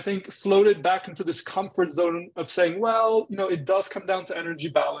I think, floated back into this comfort zone of saying, well, it does come down to energy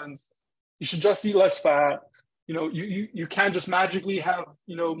balance. You should just eat less fat. You can't just magically have,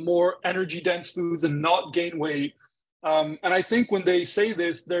 more energy dense foods and not gain weight. And I think when they say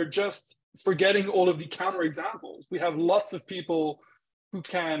this, they're just forgetting all of the counterexamples. We have lots of people who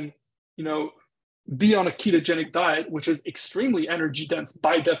can, be on a ketogenic diet, which is extremely energy dense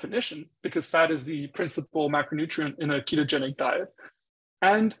by definition, because fat is the principal macronutrient in a ketogenic diet,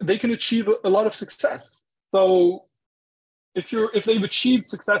 and they can achieve a lot of success. So if they've achieved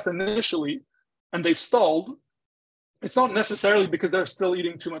success initially and they've stalled, it's not necessarily because they're still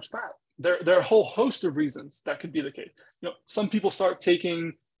eating too much fat. There are a whole host of reasons that could be the case. Some people start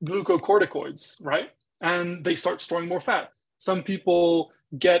taking glucocorticoids, right? And they start storing more fat. Some people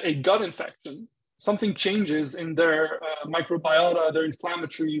get a gut infection. Something changes in their microbiota, their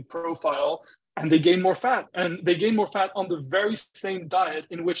inflammatory profile, and they gain more fat. And they gain more fat on the very same diet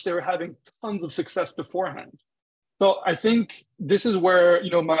in which they were having tons of success beforehand. So I think this is where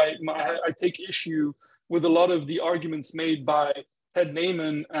I take issue with a lot of the arguments made by Ted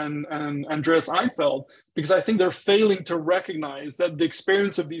Naiman and Andreas Einfeld, because I think they're failing to recognize that the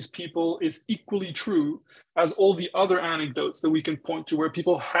experience of these people is equally true as all the other anecdotes that we can point to where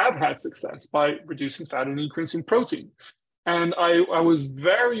people have had success by reducing fat and increasing protein. And I was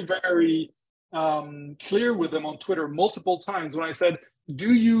very, very clear with them on Twitter multiple times when I said,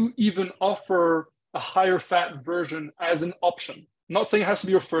 do you even offer a higher fat version as an option? I'm not saying it has to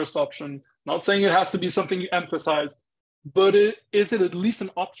be your first option, not saying it has to be something you emphasize, but is it at least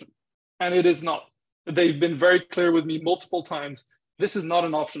an option? And it is not. They've been very clear with me multiple times. This is not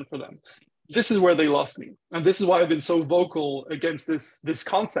an option for them. This is where they lost me. And this is why I've been so vocal against this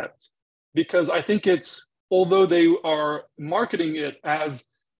concept, because I think although they are marketing it as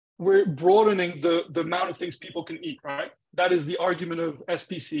we're broadening the amount of things people can eat, right? That is the argument of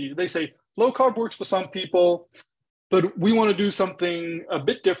SPC. They say low carb works for some people, but we want to do something a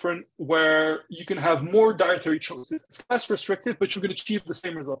bit different where you can have more dietary choices. It's less restrictive, but you're going to achieve the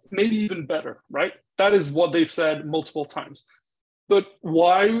same results, maybe even better, right? That is what they've said multiple times. But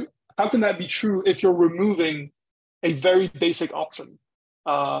why? How can that be true if you're removing a very basic option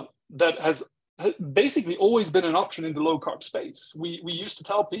that has basically always been an option in the low carb space? We used to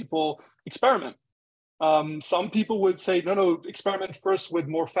tell people, experiment. Some people would say, no, experiment first with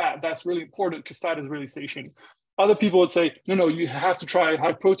more fat. That's really important because fat is really satiating. Other people would say, no, you have to try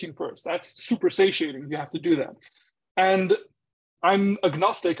high protein first. That's super satiating. You have to do that. And I'm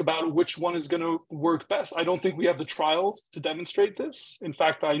agnostic about which one is going to work best. I don't think we have the trials to demonstrate this. In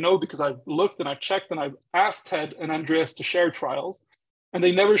fact, I know because I've looked and I've checked and I've asked Ted and Andreas to share trials, and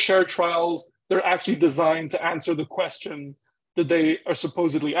they never share trials that are actually designed to answer the question that they are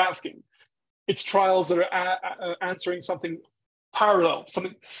supposedly asking. It's trials that are answering something parallel,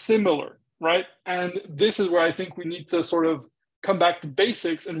 something similar, right? And this is where I think we need to sort of come back to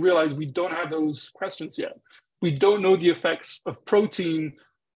basics and realize we don't have those questions yet. We don't know the effects of protein.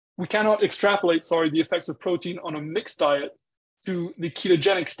 We cannot extrapolate, the effects of protein on a mixed diet to the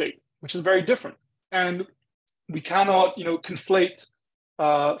ketogenic state, which is very different. And we cannot, conflate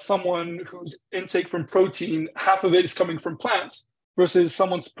someone whose intake from protein, half of it is coming from plants, versus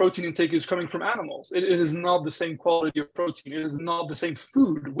someone's protein intake is coming from animals. It is not the same quality of protein. It is not the same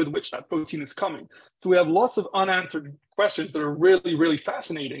food with which that protein is coming. So we have lots of unanswered questions that are really, really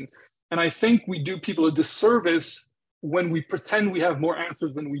fascinating. And I think we do people a disservice when we pretend we have more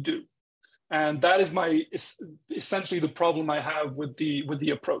answers than we do. And that is essentially the problem I have with the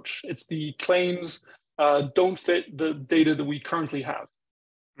approach. It's the claims don't fit the data that we currently have.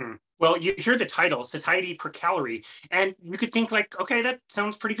 Well, you hear the title, Satiety per Calorie, and you could think like, okay, that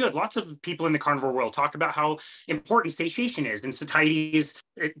sounds pretty good. Lots of people in the carnivore world talk about how important satiation is, and satiety is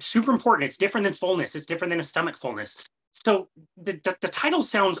super important. It's different than fullness. It's different than a stomach fullness. So the title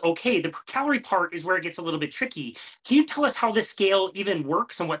sounds okay. The per calorie part is where it gets a little bit tricky. Can you tell us how this scale even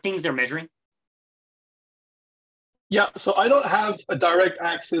works and what things they're measuring? Yeah, so I don't have a direct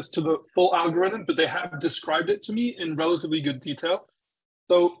access to the full algorithm, but they have described it to me in relatively good detail.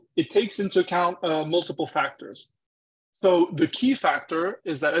 So it takes into account multiple factors. So the key factor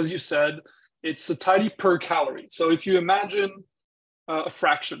is that, as you said, it's satiety per calorie. So if you imagine a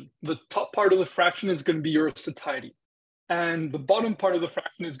fraction, the top part of the fraction is going to be your satiety, and the bottom part of the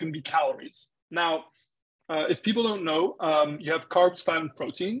fraction is going to be calories. Now, if people don't know, you have carbs, fat, and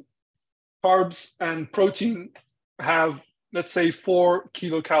protein. Carbs and protein have, let's say, 4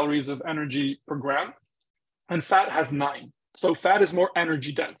 kilocalories of energy per gram, and fat has 9. So fat is more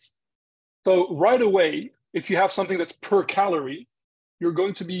energy dense. So right away, if you have something that's per calorie, you're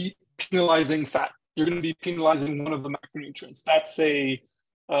going to be penalizing fat. You're going to be penalizing one of the macronutrients. That's a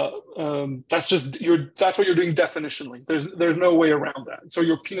That's what you're doing definitionally. There's no way around that. So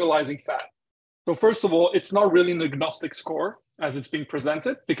you're penalizing fat. So first of all, it's not really an agnostic score as it's being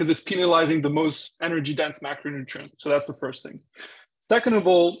presented, because it's penalizing the most energy dense macronutrient. So that's the first thing. Second of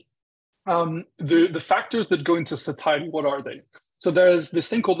all, the factors that go into satiety, what are they? So there's this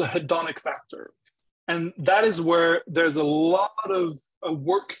thing called the hedonic factor. And that is where there's a lot of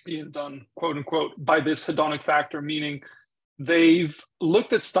work being done, quote unquote, by this hedonic factor, meaning they've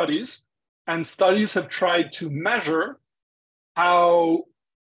looked at studies, and studies have tried to measure how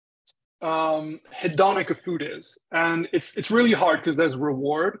hedonic a food is. And it's really hard because there's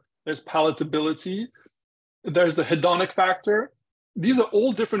reward, there's palatability, there's the hedonic factor. These are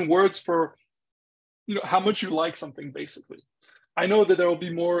all different words for, how much you like something, basically. I know that there will be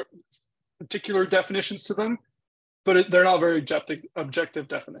more particular definitions to them, but they're not very objective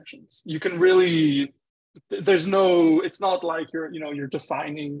definitions. You can really, it's not like you're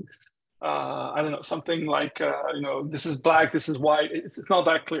defining, I don't know, something like, this is black, this is white. It's not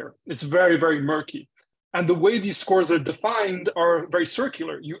that clear. It's very, very murky. And the way these scores are defined are very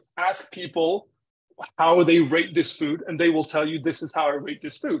circular. You ask people how they rate this food, and they will tell you, this is how I rate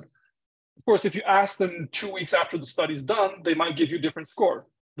this food. Of course, if you ask them 2 weeks after the study's done, they might give you a different score.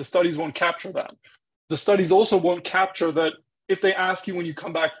 The studies won't capture that. The studies also won't capture that if they ask you when you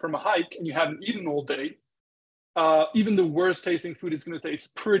come back from a hike and you haven't eaten all day, even the worst tasting food is going to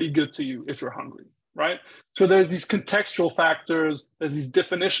taste pretty good to you if you're hungry, right? So there's these contextual factors, there's these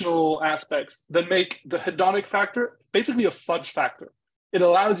definitional aspects that make the hedonic factor basically a fudge factor. It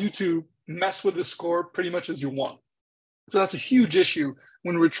allows you to mess with the score pretty much as you want. So that's a huge issue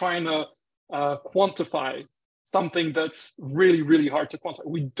when we're trying to quantify something that's really, really hard to quantify.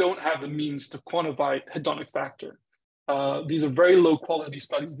 We don't have the means to quantify hedonic factor. These are very low quality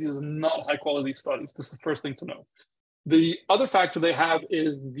studies. These are not high quality studies. This is the first thing to know. The other factor they have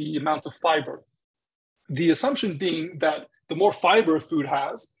is the amount of fiber. The assumption being that the more fiber a food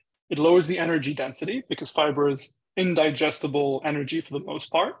has, it lowers the energy density, because fiber is indigestible energy for the most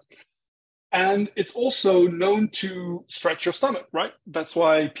part. And it's also known to stretch your stomach, right? That's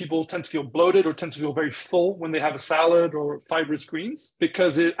why people tend to feel bloated or tend to feel very full when they have a salad or fibrous greens,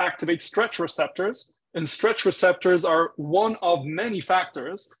 because it activates stretch receptors. And stretch receptors are one of many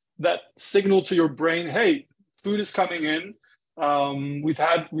factors that signal to your brain, hey, food is coming in. We've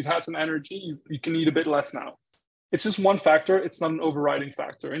had some energy. You can eat a bit less now. It's just one factor. It's not an overriding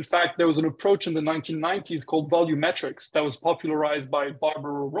factor. In fact, there was an approach in the 1990s called volumetrics that was popularized by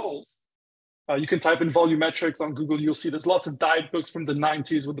Barbara Rolls. You can type in volumetrics on Google. You'll see there's lots of diet books from the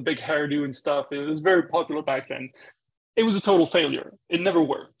 90s with the big hairdo and stuff. It was very popular back then. It was a total failure. It never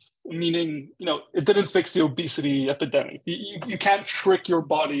worked, meaning, it didn't fix the obesity epidemic. You can't trick your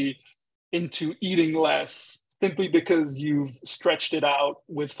body into eating less simply because you've stretched it out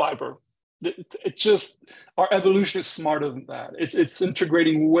with fiber. It just, our evolution is smarter than that. It's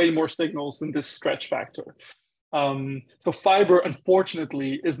integrating way more signals than this stretch factor. So fiber,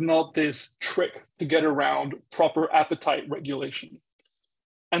 unfortunately, is not this trick to get around proper appetite regulation.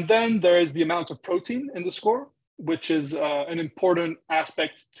 And then there is the amount of protein in the score, which is an important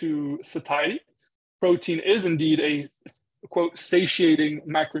aspect to satiety. Protein is indeed a, quote, satiating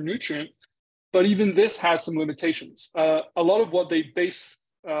macronutrient, but even this has some limitations. A lot of what they base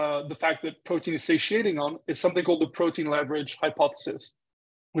the fact that protein is satiating on is something called the protein leverage hypothesis,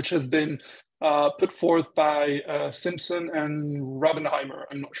 which has been put forth by Simpson and Rabenheimer.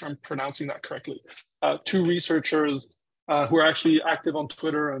 I'm not sure I'm pronouncing that correctly. Two researchers who are actually active on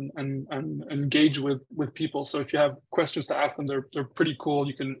Twitter and engage with people. So if you have questions to ask them, they're pretty cool.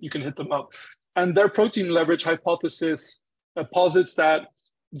 You can hit them up. And their protein leverage hypothesis posits that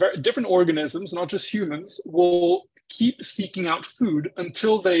different organisms, not just humans, will keep seeking out food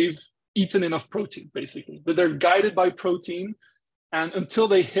until they've eaten enough protein, basically. That they're guided by protein, and until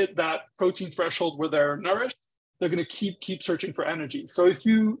they hit that protein threshold where they're nourished, they're going to keep searching for energy. So if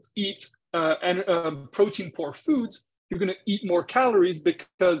you eat protein poor foods, you're going to eat more calories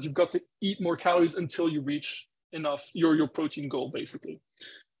because you've got to eat more calories until you reach enough your protein goal, basically.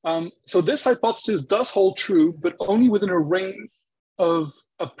 So this hypothesis does hold true, but only within a range of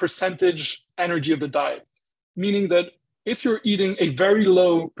a percentage energy of the diet, meaning that if you're eating a very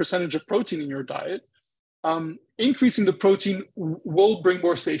low percentage of protein in your diet, increasing the protein will bring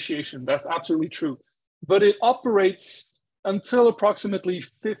more satiation. That's absolutely true. But it operates until approximately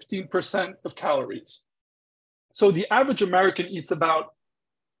 15% of calories. So the average American eats about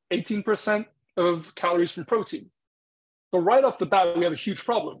 18% of calories from protein. So right off the bat, we have a huge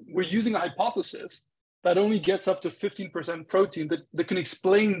problem. We're using a hypothesis that only gets up to 15% protein that can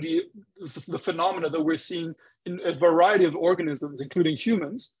explain the phenomena that we're seeing in a variety of organisms, including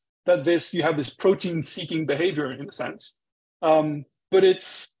humans, that you have this protein-seeking behavior in a sense. But it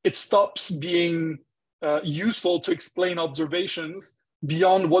stops being useful to explain observations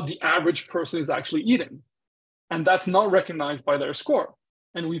beyond what the average person is actually eating. And that's not recognized by their score.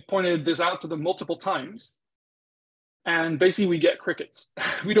 And we've pointed this out to them multiple times. And basically we get crickets.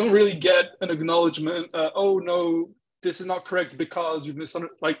 We don't really get an acknowledgement, oh no, this is not correct because you've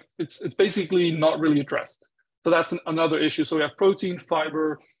misunderstood. Like it's basically not really addressed. So that's another issue. So we have protein,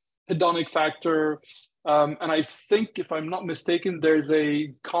 fiber, hedonic factor, and I think, if I'm not mistaken, there's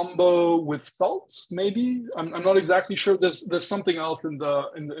a combo with salts, maybe. I'm not exactly sure. There's something else in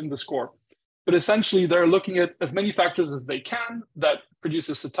the score. But essentially they're looking at as many factors as they can that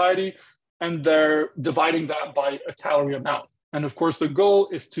produces satiety, and they're dividing that by a calorie amount. And of course, the goal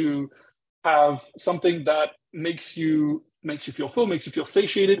is to have something that makes you feel full, makes you feel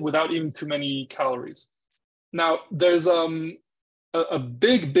satiated without eating too many calories. Now, there's a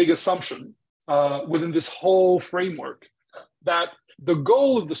big assumption within this whole framework that the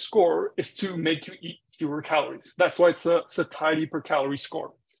goal of the score is to make you eat fewer calories. That's why it's a satiety per calorie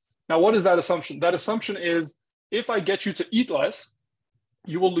score. Now, what is that assumption? That assumption is if I get you to eat less,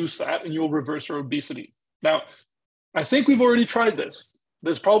 you will lose fat and you'll reverse your obesity. Now, I think we've already tried this.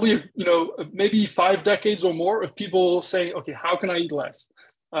 There's probably, maybe 5 decades or more of people saying, okay, how can I eat less?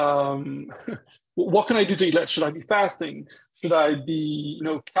 What can I do to eat less? Should I be fasting? Should I be,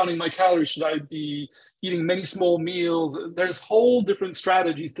 counting my calories? Should I be eating many small meals? There's whole different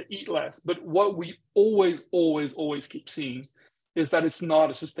strategies to eat less. But what we always keep seeing is that it's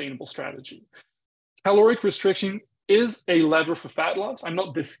not a sustainable strategy. Caloric restriction is a lever for fat loss. I'm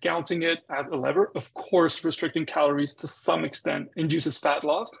not discounting it as a lever. Of course, restricting calories to some extent induces fat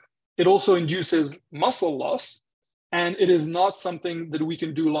loss. It also induces muscle loss, and it is not something that we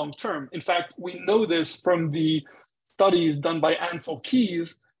can do long term. In fact, we know this from the studies done by Ansel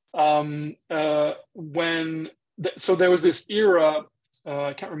Keys so there was this era,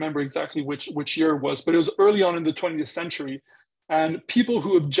 I can't remember exactly which year it was, but it was early on in the 20th century. And people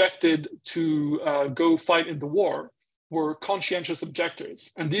who objected to go fight in the war were conscientious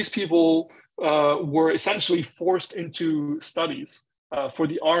objectors. And these people were essentially forced into studies for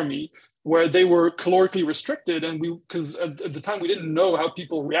the army where they were calorically restricted. And because at the time we didn't know how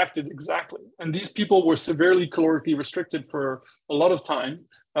people reacted exactly. And these people were severely calorically restricted for a lot of time.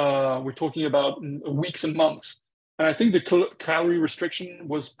 We're talking about weeks and months. And I think the calorie restriction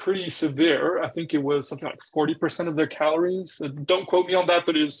was pretty severe. I think it was something like 40% of their calories. Don't quote me on that,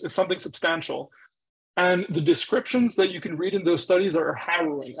 but it's something substantial. And the descriptions that you can read in those studies are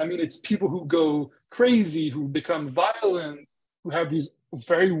harrowing. I mean, it's people who go crazy, who become violent, who have these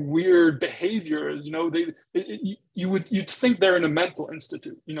very weird behaviors. You'd think they're in a mental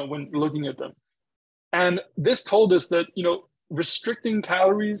institute, when looking at them. And this told us that, restricting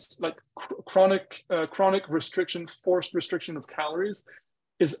calories, like chronic restriction, forced restriction of calories,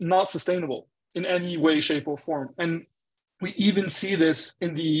 is not sustainable in any way, shape, or form. And we even see this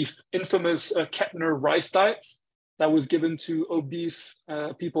in the infamous Kettner rice diets that was given to obese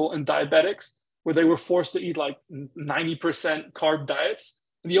people and diabetics, where they were forced to eat like 90% carb diets.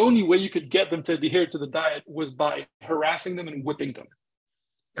 And the only way you could get them to adhere to the diet was by harassing them and whipping them.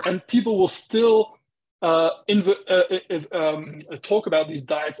 And people will still talk about these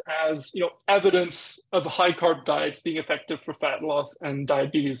diets as evidence of high carb diets being effective for fat loss and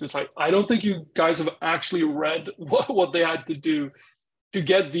diabetes. It's like, I don't think you guys have actually read what they had to do to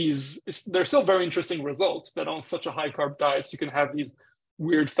get these. They're still very interesting results that on such a high carb diets you can have these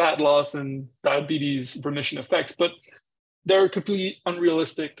weird fat loss and diabetes remission effects, but they're completely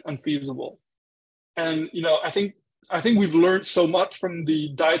unrealistic, unfeasible. And I think we've learned so much from the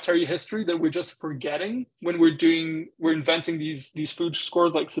dietary history that we're just forgetting when we're inventing these food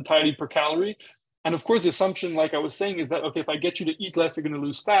scores like satiety per calorie. And of course, the assumption, like I was saying, is that, okay, if I get you to eat less, you're going to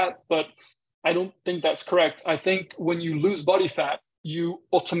lose fat. But I don't think that's correct. I think when you lose body fat, you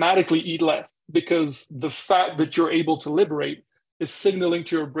automatically eat less because the fat that you're able to liberate is signaling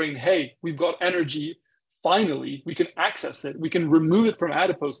to your brain, hey, we've got energy. Finally, we can access it. We can remove it from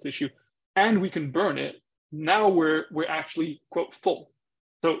adipose tissue and we can burn it. Now we're actually, quote, full.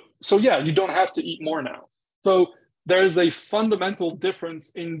 So yeah, you don't have to eat more now. So there's a fundamental difference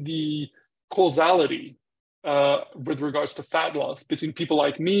in the causality with regards to fat loss between people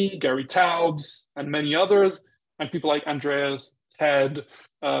like me, Gary Taubes, and many others, and people like Andreas, Ted,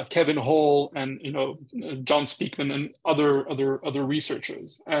 Kevin Hall, and John Speakman and other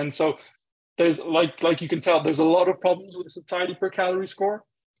researchers. And so there's like you can tell, there's a lot of problems with the satiety per calorie score.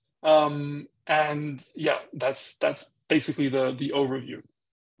 And yeah, that's basically the overview.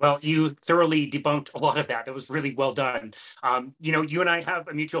 Well, you thoroughly debunked a lot of that. That was really well done. You and I have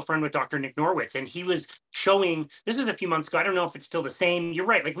a mutual friend with Dr. Nick Norwitz, and he was showing, this was a few months ago. I don't know if it's still the same. You're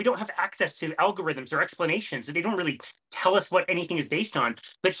right. Like, we don't have access to algorithms or explanations. So they don't really tell us what anything is based on.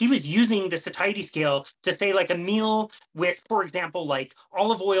 But he was using the satiety scale to say, like, a meal with, for example, like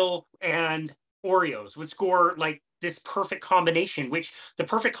olive oil and Oreos would score like this perfect combination, which the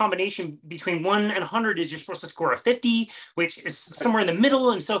perfect combination between 1 and 100 is you're supposed to score a 50, which is somewhere in the middle.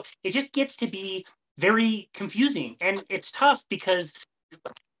 And so it just gets to be very confusing. And it's tough because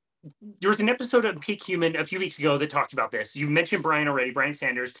there was an episode of Peak Human a few weeks ago that talked about this. You mentioned Brian already, Brian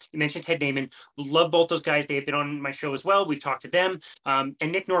Sanders. You mentioned Ted Naiman. Love both those guys. They have been on my show as well. We've talked to them. And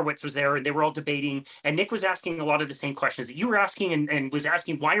Nick Norwitz was there, and they were all debating. And Nick was asking a lot of the same questions that you were asking, and was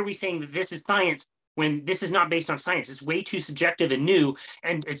asking, why are we saying that this is science when this is not based on science? It's way too subjective and new,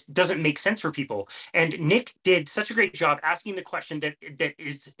 and it doesn't make sense for people. And Nick did such a great job asking the question that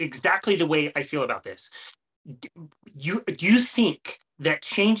is exactly the way I feel about this. Do you think that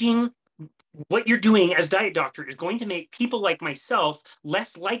changing what you're doing as diet doctor is going to make people like myself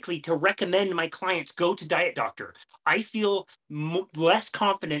less likely to recommend my clients go to diet doctor? I feel less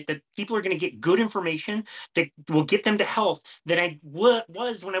confident that people are going to get good information that will get them to health than I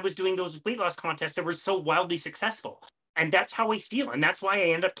was when I was doing those weight loss contests that were so wildly successful. And that's how I feel. And that's why I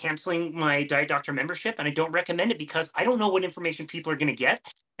end up canceling my diet doctor membership. And I don't recommend it because I don't know what information people are going to get.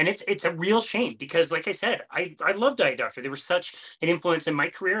 And it's a real shame because, like I said, I love Diet Doctor. They were such an influence in my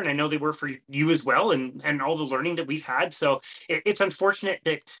career, and I know they were for you as well, and all the learning that we've had. So it's unfortunate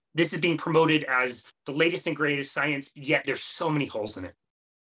that this is being promoted as the latest and greatest science, yet there's so many holes in it.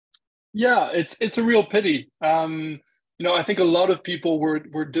 Yeah, it's a real pity. I think a lot of people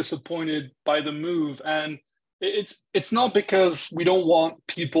were disappointed by the move, and it's not because we don't want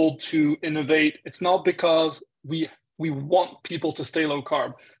people to innovate. It's not because we want people to stay low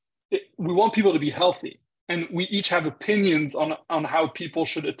carb. We want people to be healthy, and we each have opinions on how people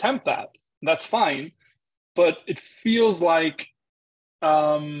should attempt that. That's fine, but it feels like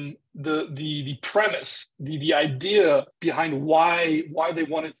the premise, the idea behind why they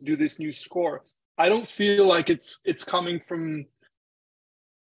wanted to do this new score, I don't feel like it's coming from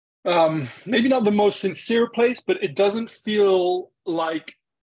maybe not the most sincere place, but it doesn't feel like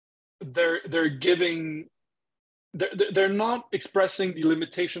they're not expressing the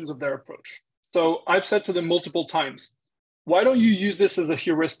limitations of their approach. So I've said to them multiple times, why don't you use this as a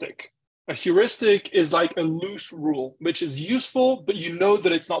heuristic? A heuristic is like a loose rule, which is useful, but you know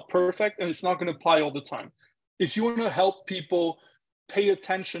that it's not perfect and it's not going to apply all the time. If you want to help people pay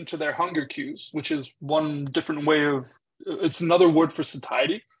attention to their hunger cues, which is one different way of, it's another word for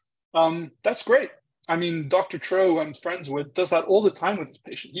satiety, that's great. I mean, Dr. Tro, I'm friends with, does that all the time with his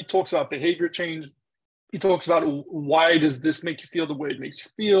patient. He talks about behavior change. He talks about why does this make you feel the way it makes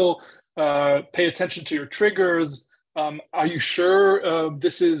you feel? Pay attention to your triggers. Are you sure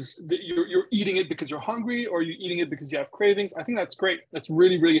you're eating it because you're hungry, or are you eating it because you have cravings? I think that's great. That's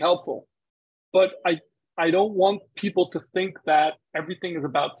really, really helpful. But I don't want people to think that everything is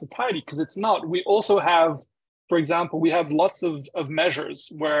about satiety, because it's not. We also have, for example, we have lots of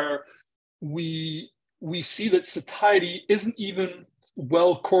measures where we see that satiety isn't even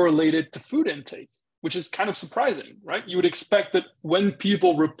well correlated to food intake, which is kind of surprising, right? You would expect that when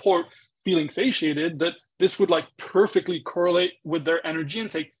people report feeling satiated, that this would like perfectly correlate with their energy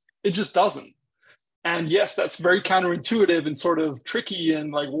intake. It just doesn't. And yes, that's very counterintuitive and sort of tricky.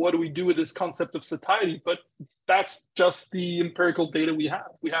 And like, what do we do with this concept of satiety? But that's just the empirical data we have.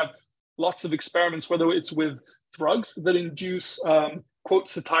 We have lots of experiments, whether it's with drugs that induce, quote,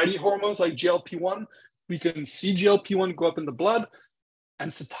 satiety hormones like GLP-1. We can see GLP-1 go up in the blood,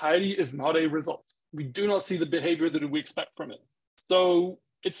 and satiety is not a result. We do not see the behavior that we expect from it. So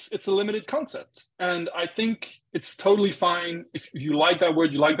it's a limited concept. And I think it's totally fine if you like that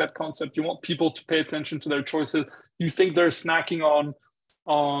word, you like that concept, you want people to pay attention to their choices, you think they're snacking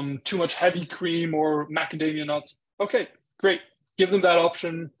on too much heavy cream or macadamia nuts. Okay, great. Give them that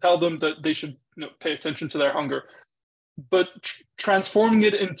option. Tell them that they should pay attention to their hunger. But transforming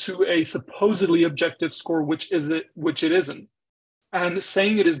it into a supposedly objective score, which it isn't, and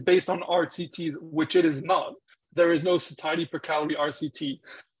saying it is based on RCTs, which it is not. There is no satiety per calorie RCT.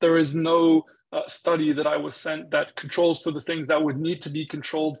 There is no study that I was sent that controls for the things that would need to be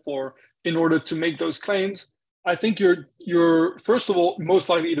controlled for in order to make those claims. I think you're first of all most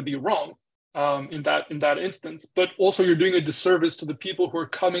likely to be wrong in that instance, but also you're doing a disservice to the people who are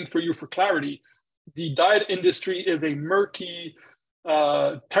coming for you for clarity. The diet industry is a murky,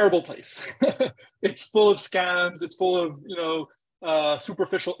 terrible place. It's full of scams. It's full of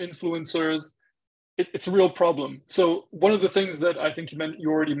superficial influencers. It's a real problem. So one of the things that I think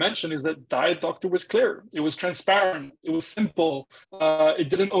you already mentioned is that Diet Doctor was clear. It was transparent. It was simple. It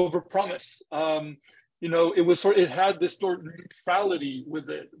didn't overpromise. It had this sort of neutrality with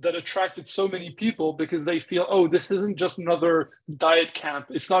it that attracted so many people because they feel, oh, this isn't just another diet camp.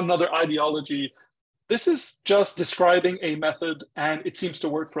 It's not another ideology. This is just describing a method, and it seems to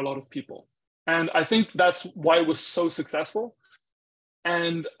work for a lot of people. And I think that's why it was so successful.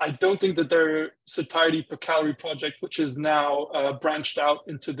 And I don't think that their Satiety Calorie project, which is now branched out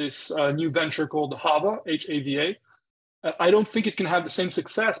into this new venture called HAVA, HAVA, I don't think it can have the same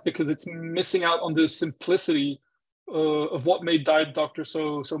success because it's missing out on the simplicity of what made Diet Doctor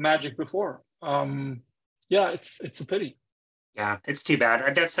so magic before. It's a pity. Yeah, it's too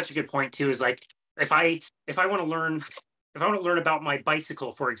bad. That's such a good point too. Is like if I want to learn. If I want to learn about my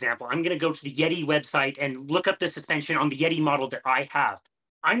bicycle, for example, I'm going to go to the Yeti website and look up the suspension on the Yeti model that I have.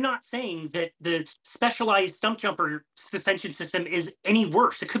 I'm not saying that the specialized stump jumper suspension system is any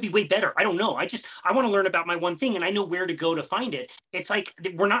worse. It could be way better. I don't know. I want to learn about my one thing, and I know where to go to find it. It's like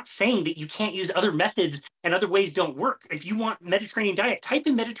we're not saying that you can't use other methods and other ways don't work. If you want Mediterranean diet, type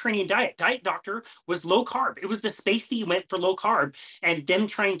in Mediterranean diet. Diet Doctor was low carb. It was the space that you went for low carb, and them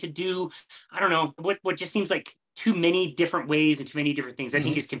trying to do, I don't know, what just seems like too many different ways and too many different things, I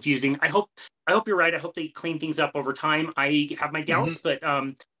think is confusing. I hope you're right. I hope they clean things up over time. I have my doubts, but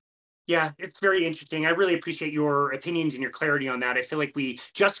yeah, it's very interesting. I really appreciate your opinions and your clarity on that. I feel like we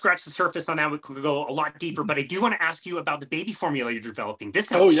just scratched the surface on that. We could go a lot deeper, but I do want to ask you about the baby formula you're developing. This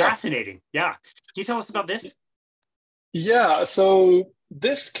sounds fascinating. Yeah. Can you tell us about this? Yeah. So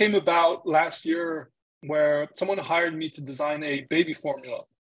this came about last year where someone hired me to design a baby formula.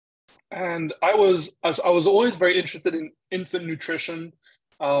 And I was always very interested in infant nutrition,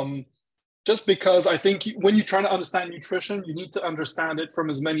 just because I think when you're trying to understand nutrition, you need to understand it from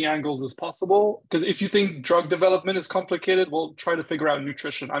as many angles as possible. Because if you think drug development is complicated, well, try to figure out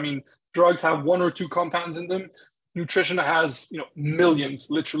nutrition. I mean, drugs have 1 or 2 compounds in them. Nutrition has millions,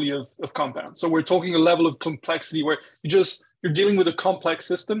 literally, of compounds. So we're talking a level of complexity where you're dealing with a complex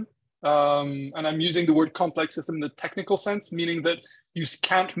system. And I'm using the word complex system in the technical sense, meaning that you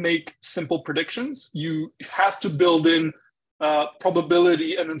can't make simple predictions. You have to build in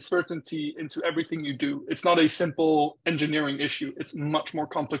probability and uncertainty into everything you do. It's not a simple engineering issue. It's much more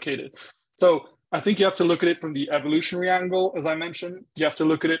complicated. So I think you have to look at it from the evolutionary angle, as I mentioned. You have to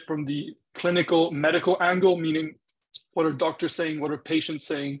look at it from the clinical medical angle, meaning what are doctors saying? What are patients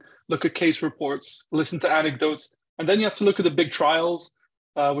saying? Look at case reports, listen to anecdotes. And then you have to look at the big trials,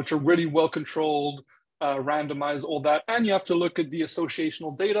 which are really well controlled, randomized, all that. And you have to look at the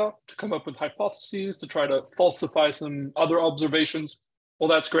associational data to come up with hypotheses, to try to falsify some other observations. Well,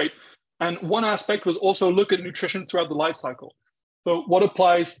 that's great. And one aspect was also look at nutrition throughout the life cycle. So what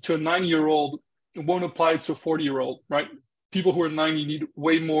applies to a 90-year-old won't apply to a 40-year-old, right? People who are 90 need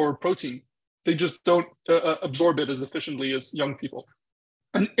way more protein. They just don't absorb it as efficiently as young people.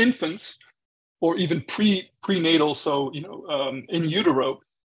 And infants, or even prenatal, so in utero,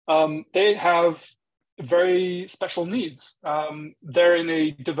 they have very special needs. They're in a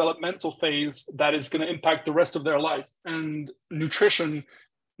developmental phase that is going to impact the rest of their life, and nutrition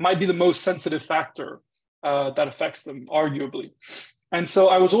might be the most sensitive factor that affects them, arguably. And so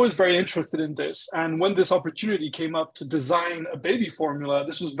I was always very interested in this. And when this opportunity came up to design a baby formula,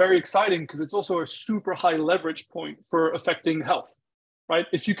 this was very exciting because it's also a super high leverage point for affecting health, right?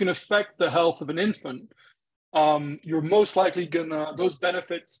 If you can affect the health of an infant, you're most likely those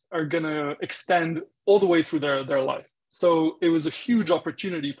benefits are gonna extend all the way through their life. So it was a huge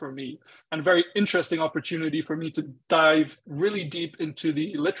opportunity for me, and a very interesting opportunity for me to dive really deep into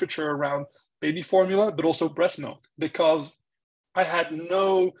the literature around baby formula, but also breast milk, because I had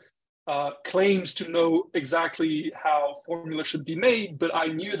no claims to know exactly how formula should be made, but I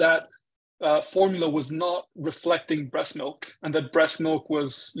knew that formula was not reflecting breast milk, and that breast milk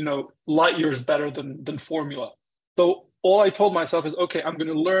was, light years better than formula. So all I told myself is, okay, I'm going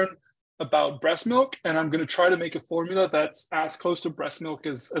to learn about breast milk, and I'm going to try to make a formula that's as close to breast milk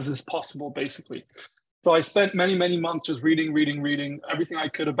as is possible, basically. So I spent many, many months just reading everything I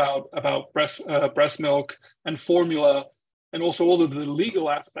could about breast milk and formula, and also all of the legal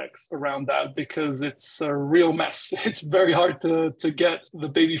aspects around that, because it's a real mess. It's very hard to get the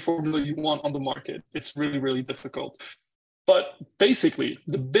baby formula you want on the market. It's really, really difficult. But basically,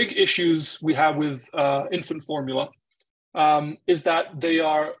 the big issues we have with infant formula is that they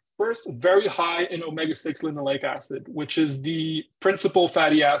are, first, very high in omega-6 linoleic acid, which is the principal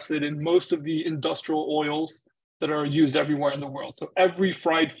fatty acid in most of the industrial oils that are used everywhere in the world. So every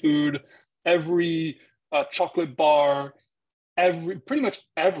fried food, every chocolate bar, pretty much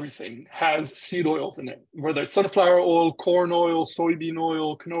everything has seed oils in it, whether it's sunflower oil, corn oil, soybean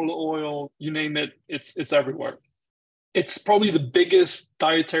oil, canola oil, you name it, it's everywhere. It's probably the biggest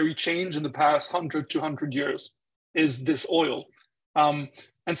dietary change in the past 100 to 200 years is this oil. And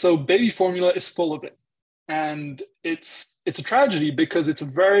so baby formula is full of it. And it's a tragedy because it's a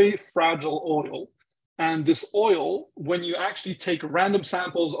very fragile oil. And this oil, when you actually take random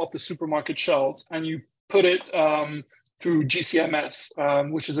samples off the supermarket shelves and you put it through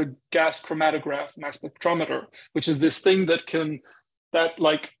GCMS, which is a gas chromatograph mass spectrometer, which is this thing that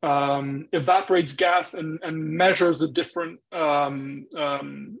evaporates gas and measures the different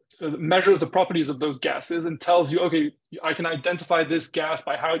measures the properties of those gases and tells you, okay, I can identify this gas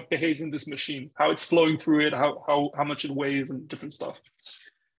by how it behaves in this machine, how it's flowing through it, how much it weighs and different stuff.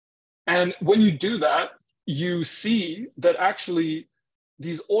 And when you do that, you see that actually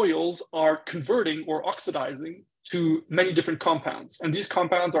these oils are converting or oxidizing to many different compounds. And these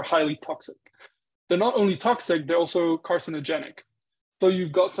compounds are highly toxic. They're not only toxic, they're also carcinogenic. So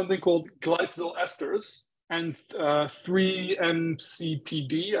you've got something called glycidyl esters and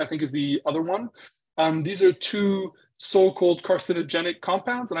 3-MCPD, I think is the other one. These are two so-called carcinogenic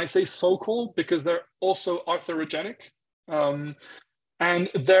compounds. And I say so-called because they're also arthrogenic. And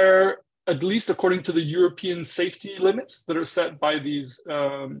they're, at least according to the European safety limits that are set by these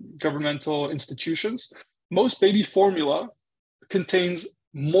governmental institutions, most baby formula contains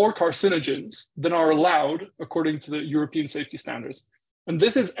more carcinogens than are allowed according to the European safety standards. And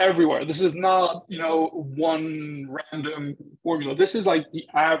this is everywhere. This is not, one random formula. This is like the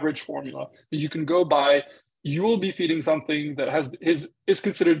average formula that you can go by. You will be feeding something that is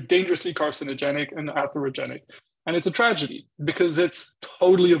considered dangerously carcinogenic and atherogenic. And it's a tragedy because it's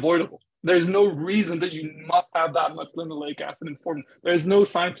totally avoidable. There's no reason that you must have that much linoleic acid in formula. There's no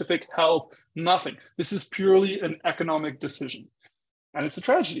scientific health, nothing. This is purely an economic decision. And it's a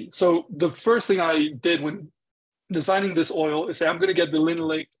tragedy. So the first thing I did when designing this oil is say, I'm going to get the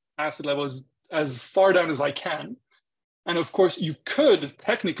linoleic acid level as far down as I can. And of course, you could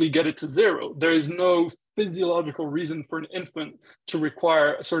technically get it to zero. There is no physiological reason for an infant to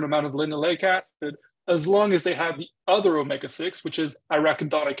require a certain amount of linoleic acid as long as they have the other omega-6, which is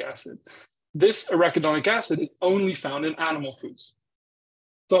arachidonic acid. This arachidonic acid is only found in animal foods.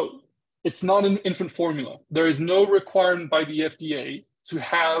 So it's not an infant formula. There is no requirement by the FDA to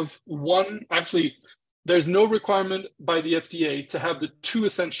have there's no requirement by the FDA to have the two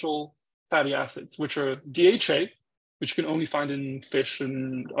essential fatty acids, which are DHA, which you can only find in fish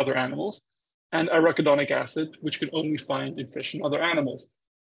and other animals, and arachidonic acid, which you can only find in fish and other animals.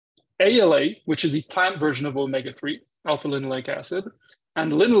 ALA, which is the plant version of omega-3, alpha-linoleic acid,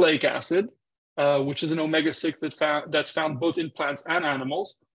 and linoleic acid, which is an omega-6 that's found both in plants and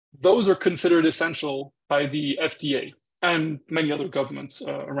animals. Those are considered essential by the FDA and many other governments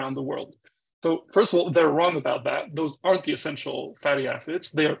around the world. So first of all, they're wrong about that. Those aren't the essential fatty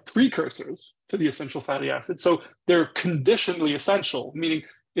acids. They are precursors to the essential fatty acids. So they're conditionally essential, meaning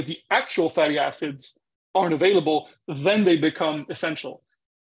if the actual fatty acids aren't available, then they become essential.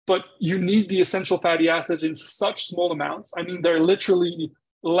 But you need the essential fatty acids in such small amounts. I mean, they're literally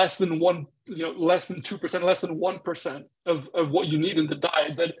less than 2%, less than 1% of what you need in the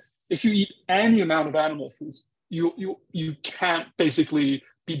diet, that if you eat any amount of animal foods, you can't basically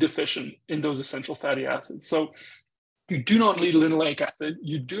be deficient in those essential fatty acids. So you do not need linoleic acid.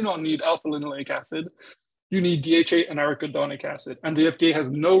 You do not need alpha-linoleic acid. You need DHA and arachidonic acid. And the FDA has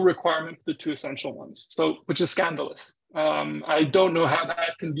no requirement for the two essential ones, which is scandalous. I don't know how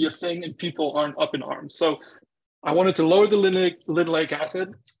that can be a thing and people aren't up in arms. So I wanted to lower the linoleic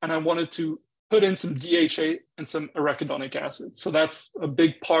acid and I wanted to put in some DHA and some arachidonic acid. So that's a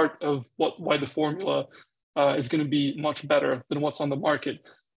big part of why the formula is going to be much better than what's on the market.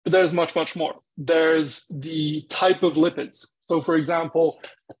 But there's much, much more. There's the type of lipids. So for example,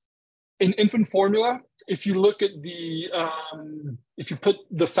 in infant formula, if you look at if you put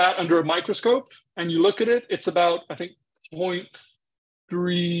the fat under a microscope and you look at it, it's about, I think,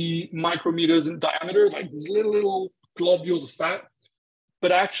 0.3 micrometers in diameter, like these little globules of fat.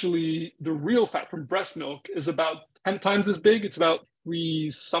 But actually, the real fat from breast milk is about 10 times as big. It's about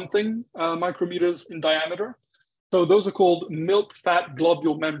 3-something micrometers in diameter. So those are called milk fat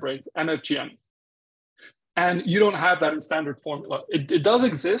globule membranes, MFGM. And you don't have that in standard formula. It does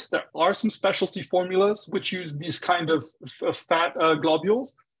exist. There are some specialty formulas which use these kind of fat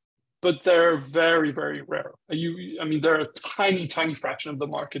globules, but they're very, very rare. They're a tiny, tiny fraction of the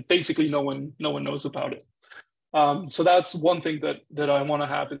market. Basically, no one knows about it. So that's one thing that I want to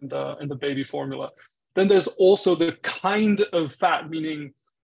have in the baby formula. Then there's also the kind of fat, meaning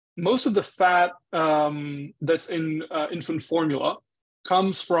most of the fat that's in infant formula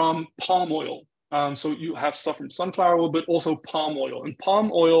comes from palm oil. So you have stuff from sunflower oil, but also palm oil. And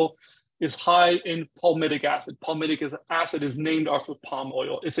palm oil is high in palmitic acid. Palmitic acid is named after palm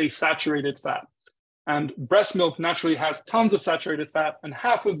oil. It's a saturated fat. And breast milk naturally has tons of saturated fat, and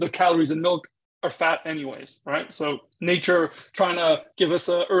half of the calories in milk are fat anyways, right? So nature trying to give us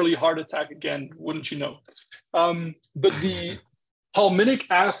an early heart attack again, wouldn't you know? But the palmitic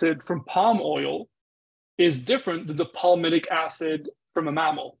acid from palm oil is different than the palmitic acid from a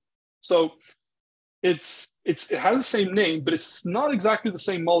mammal. So it has the same name, but it's not exactly the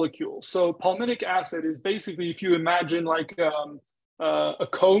same molecule. So palmitic acid is basically, if you imagine like a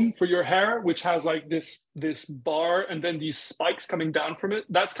comb for your hair, which has like this bar and then these spikes coming down from it.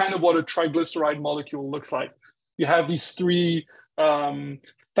 That's kind of what a triglyceride molecule looks like. You have these three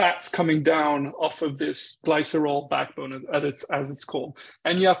fats coming down off of this glycerol backbone, as it's called.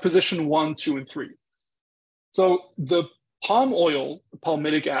 And you have position 1, 2, and 3. So the palm oil,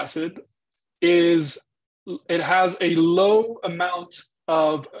 palmitic acid, it has a low amount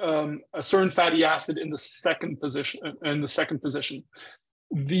of a certain fatty acid in the second position.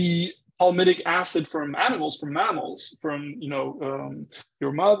 The palmitic acid from animals, from mammals, from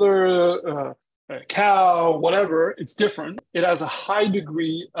your mother, a cow, whatever, it's different. It has a high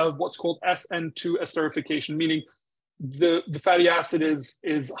degree of what's called SN2 esterification, meaning the fatty acid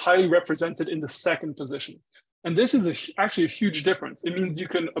is highly represented in the second position. And this is actually a huge difference. It means you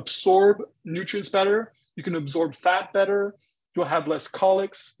can absorb nutrients better, you can absorb fat better, you'll have less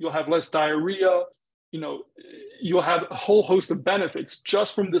colics, you'll have less diarrhea, you'll have a whole host of benefits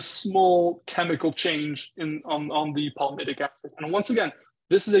just from this small chemical change on the palmitic acid. And once again,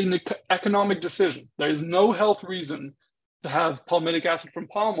 this is an economic decision. There is no health reason to have palmitic acid from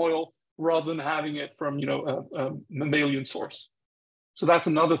palm oil rather than having it from a mammalian source. So that's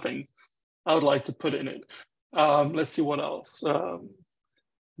another thing I would like to put in it. Let's see what else.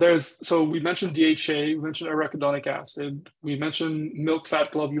 So we mentioned DHA, we mentioned arachidonic acid, we mentioned milk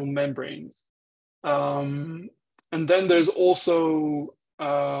fat globule membrane. And then there's also,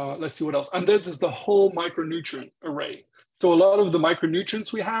 let's see what else. And then there's the whole micronutrient array. So a lot of the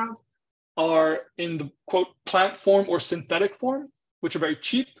micronutrients we have are in the quote plant form or synthetic form, which are very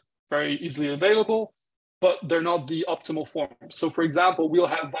cheap, very easily available, but they're not the optimal form. So for example, we'll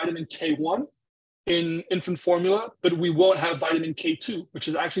have vitamin K1 in infant formula, but we won't have vitamin K2, which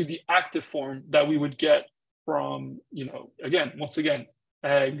is actually the active form that we would get from, once again,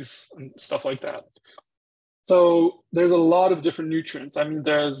 eggs and stuff like that. So there's a lot of different nutrients. I mean,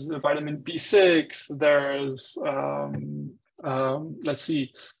 there's vitamin B6, there's, let's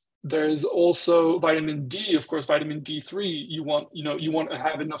see, there's also vitamin D, of course, vitamin D3, you want to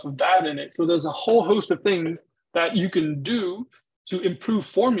have enough of that in it. So there's a whole host of things that you can do to improve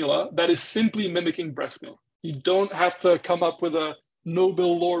formula that is simply mimicking breast milk. You don't have to come up with a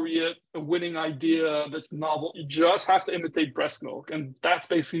Nobel laureate, a winning idea that's novel. You just have to imitate breast milk. And that's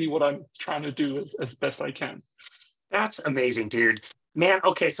basically what I'm trying to do as best I can. That's amazing, dude. Man,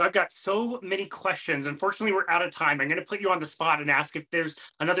 okay, so I've got so many questions. Unfortunately, we're out of time. I'm going to put you on the spot and ask if there's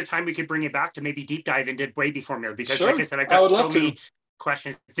another time we could bring it back to maybe deep dive into baby formula. Because sure. Like I said, I've got so many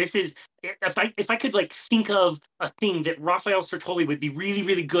questions. This is, if I could like think of a thing that Raphael Sirtoli would be really,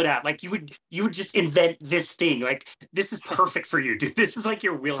 really good at, like you would just invent this thing. Like this is perfect for you, dude. This is like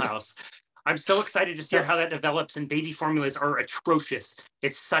your wheelhouse. I'm so excited to see how that develops, and baby formulas are atrocious.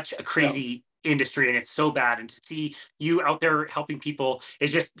 It's such a crazy industry and it's so bad. And to see you out there helping people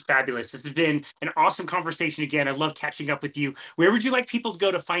is just fabulous. This has been an awesome conversation again. I love catching up with you. Where would you like people to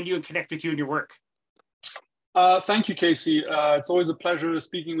go to find you and connect with you and your work? Thank you, Casey. It's always a pleasure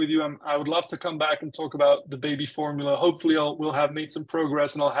speaking with you. I would love to come back and talk about the baby formula. Hopefully we'll have made some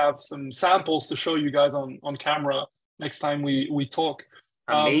progress and I'll have some samples to show you guys on camera next time we talk.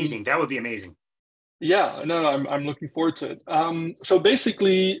 Amazing. That would be amazing. Yeah, no, I'm looking forward to it.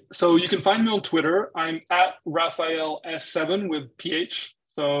 So you can find me on Twitter. I'm at Raphael S7 with PH.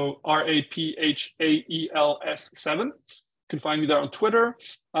 So RAPHAELS7. You can find me there on Twitter.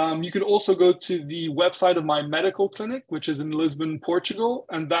 You can also go to the website of my medical clinic, which is in Lisbon, Portugal,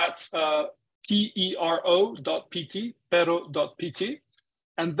 and that's pero.pt, pero.pt.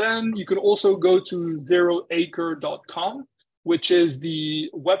 And then you can also go to zeroacre.com, which is the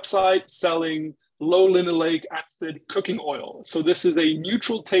website selling low linoleic acid cooking oil. So this is a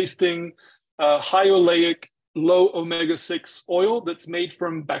neutral tasting, high oleic, low omega-6 oil that's made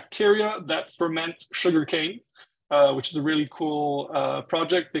from bacteria that ferment sugarcane, which is a really cool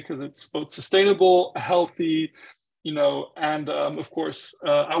project because it's both sustainable, healthy, and of course,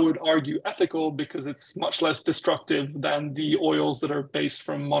 I would argue ethical because it's much less destructive than the oils that are based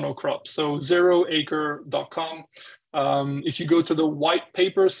from monocrops. So zeroacre.com. If you go to the white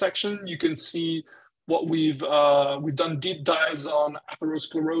paper section, you can see what we've done deep dives on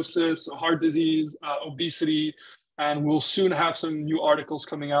atherosclerosis, heart disease, obesity, and we'll soon have some new articles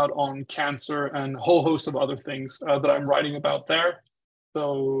coming out on cancer and a whole host of other things that I'm writing about there.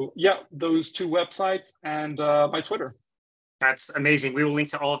 So yeah, those two websites and my Twitter. That's amazing. We will link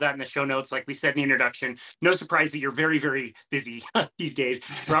to all of that in the show notes. Like we said in the introduction, no surprise that you're very, very busy these days.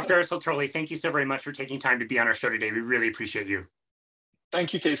 Raphael Sirtoli, thank you so very much for taking time to be on our show today. We really appreciate you.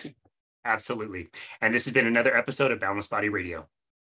 Thank you, Casey. Absolutely. And this has been another episode of Boundless Body Radio.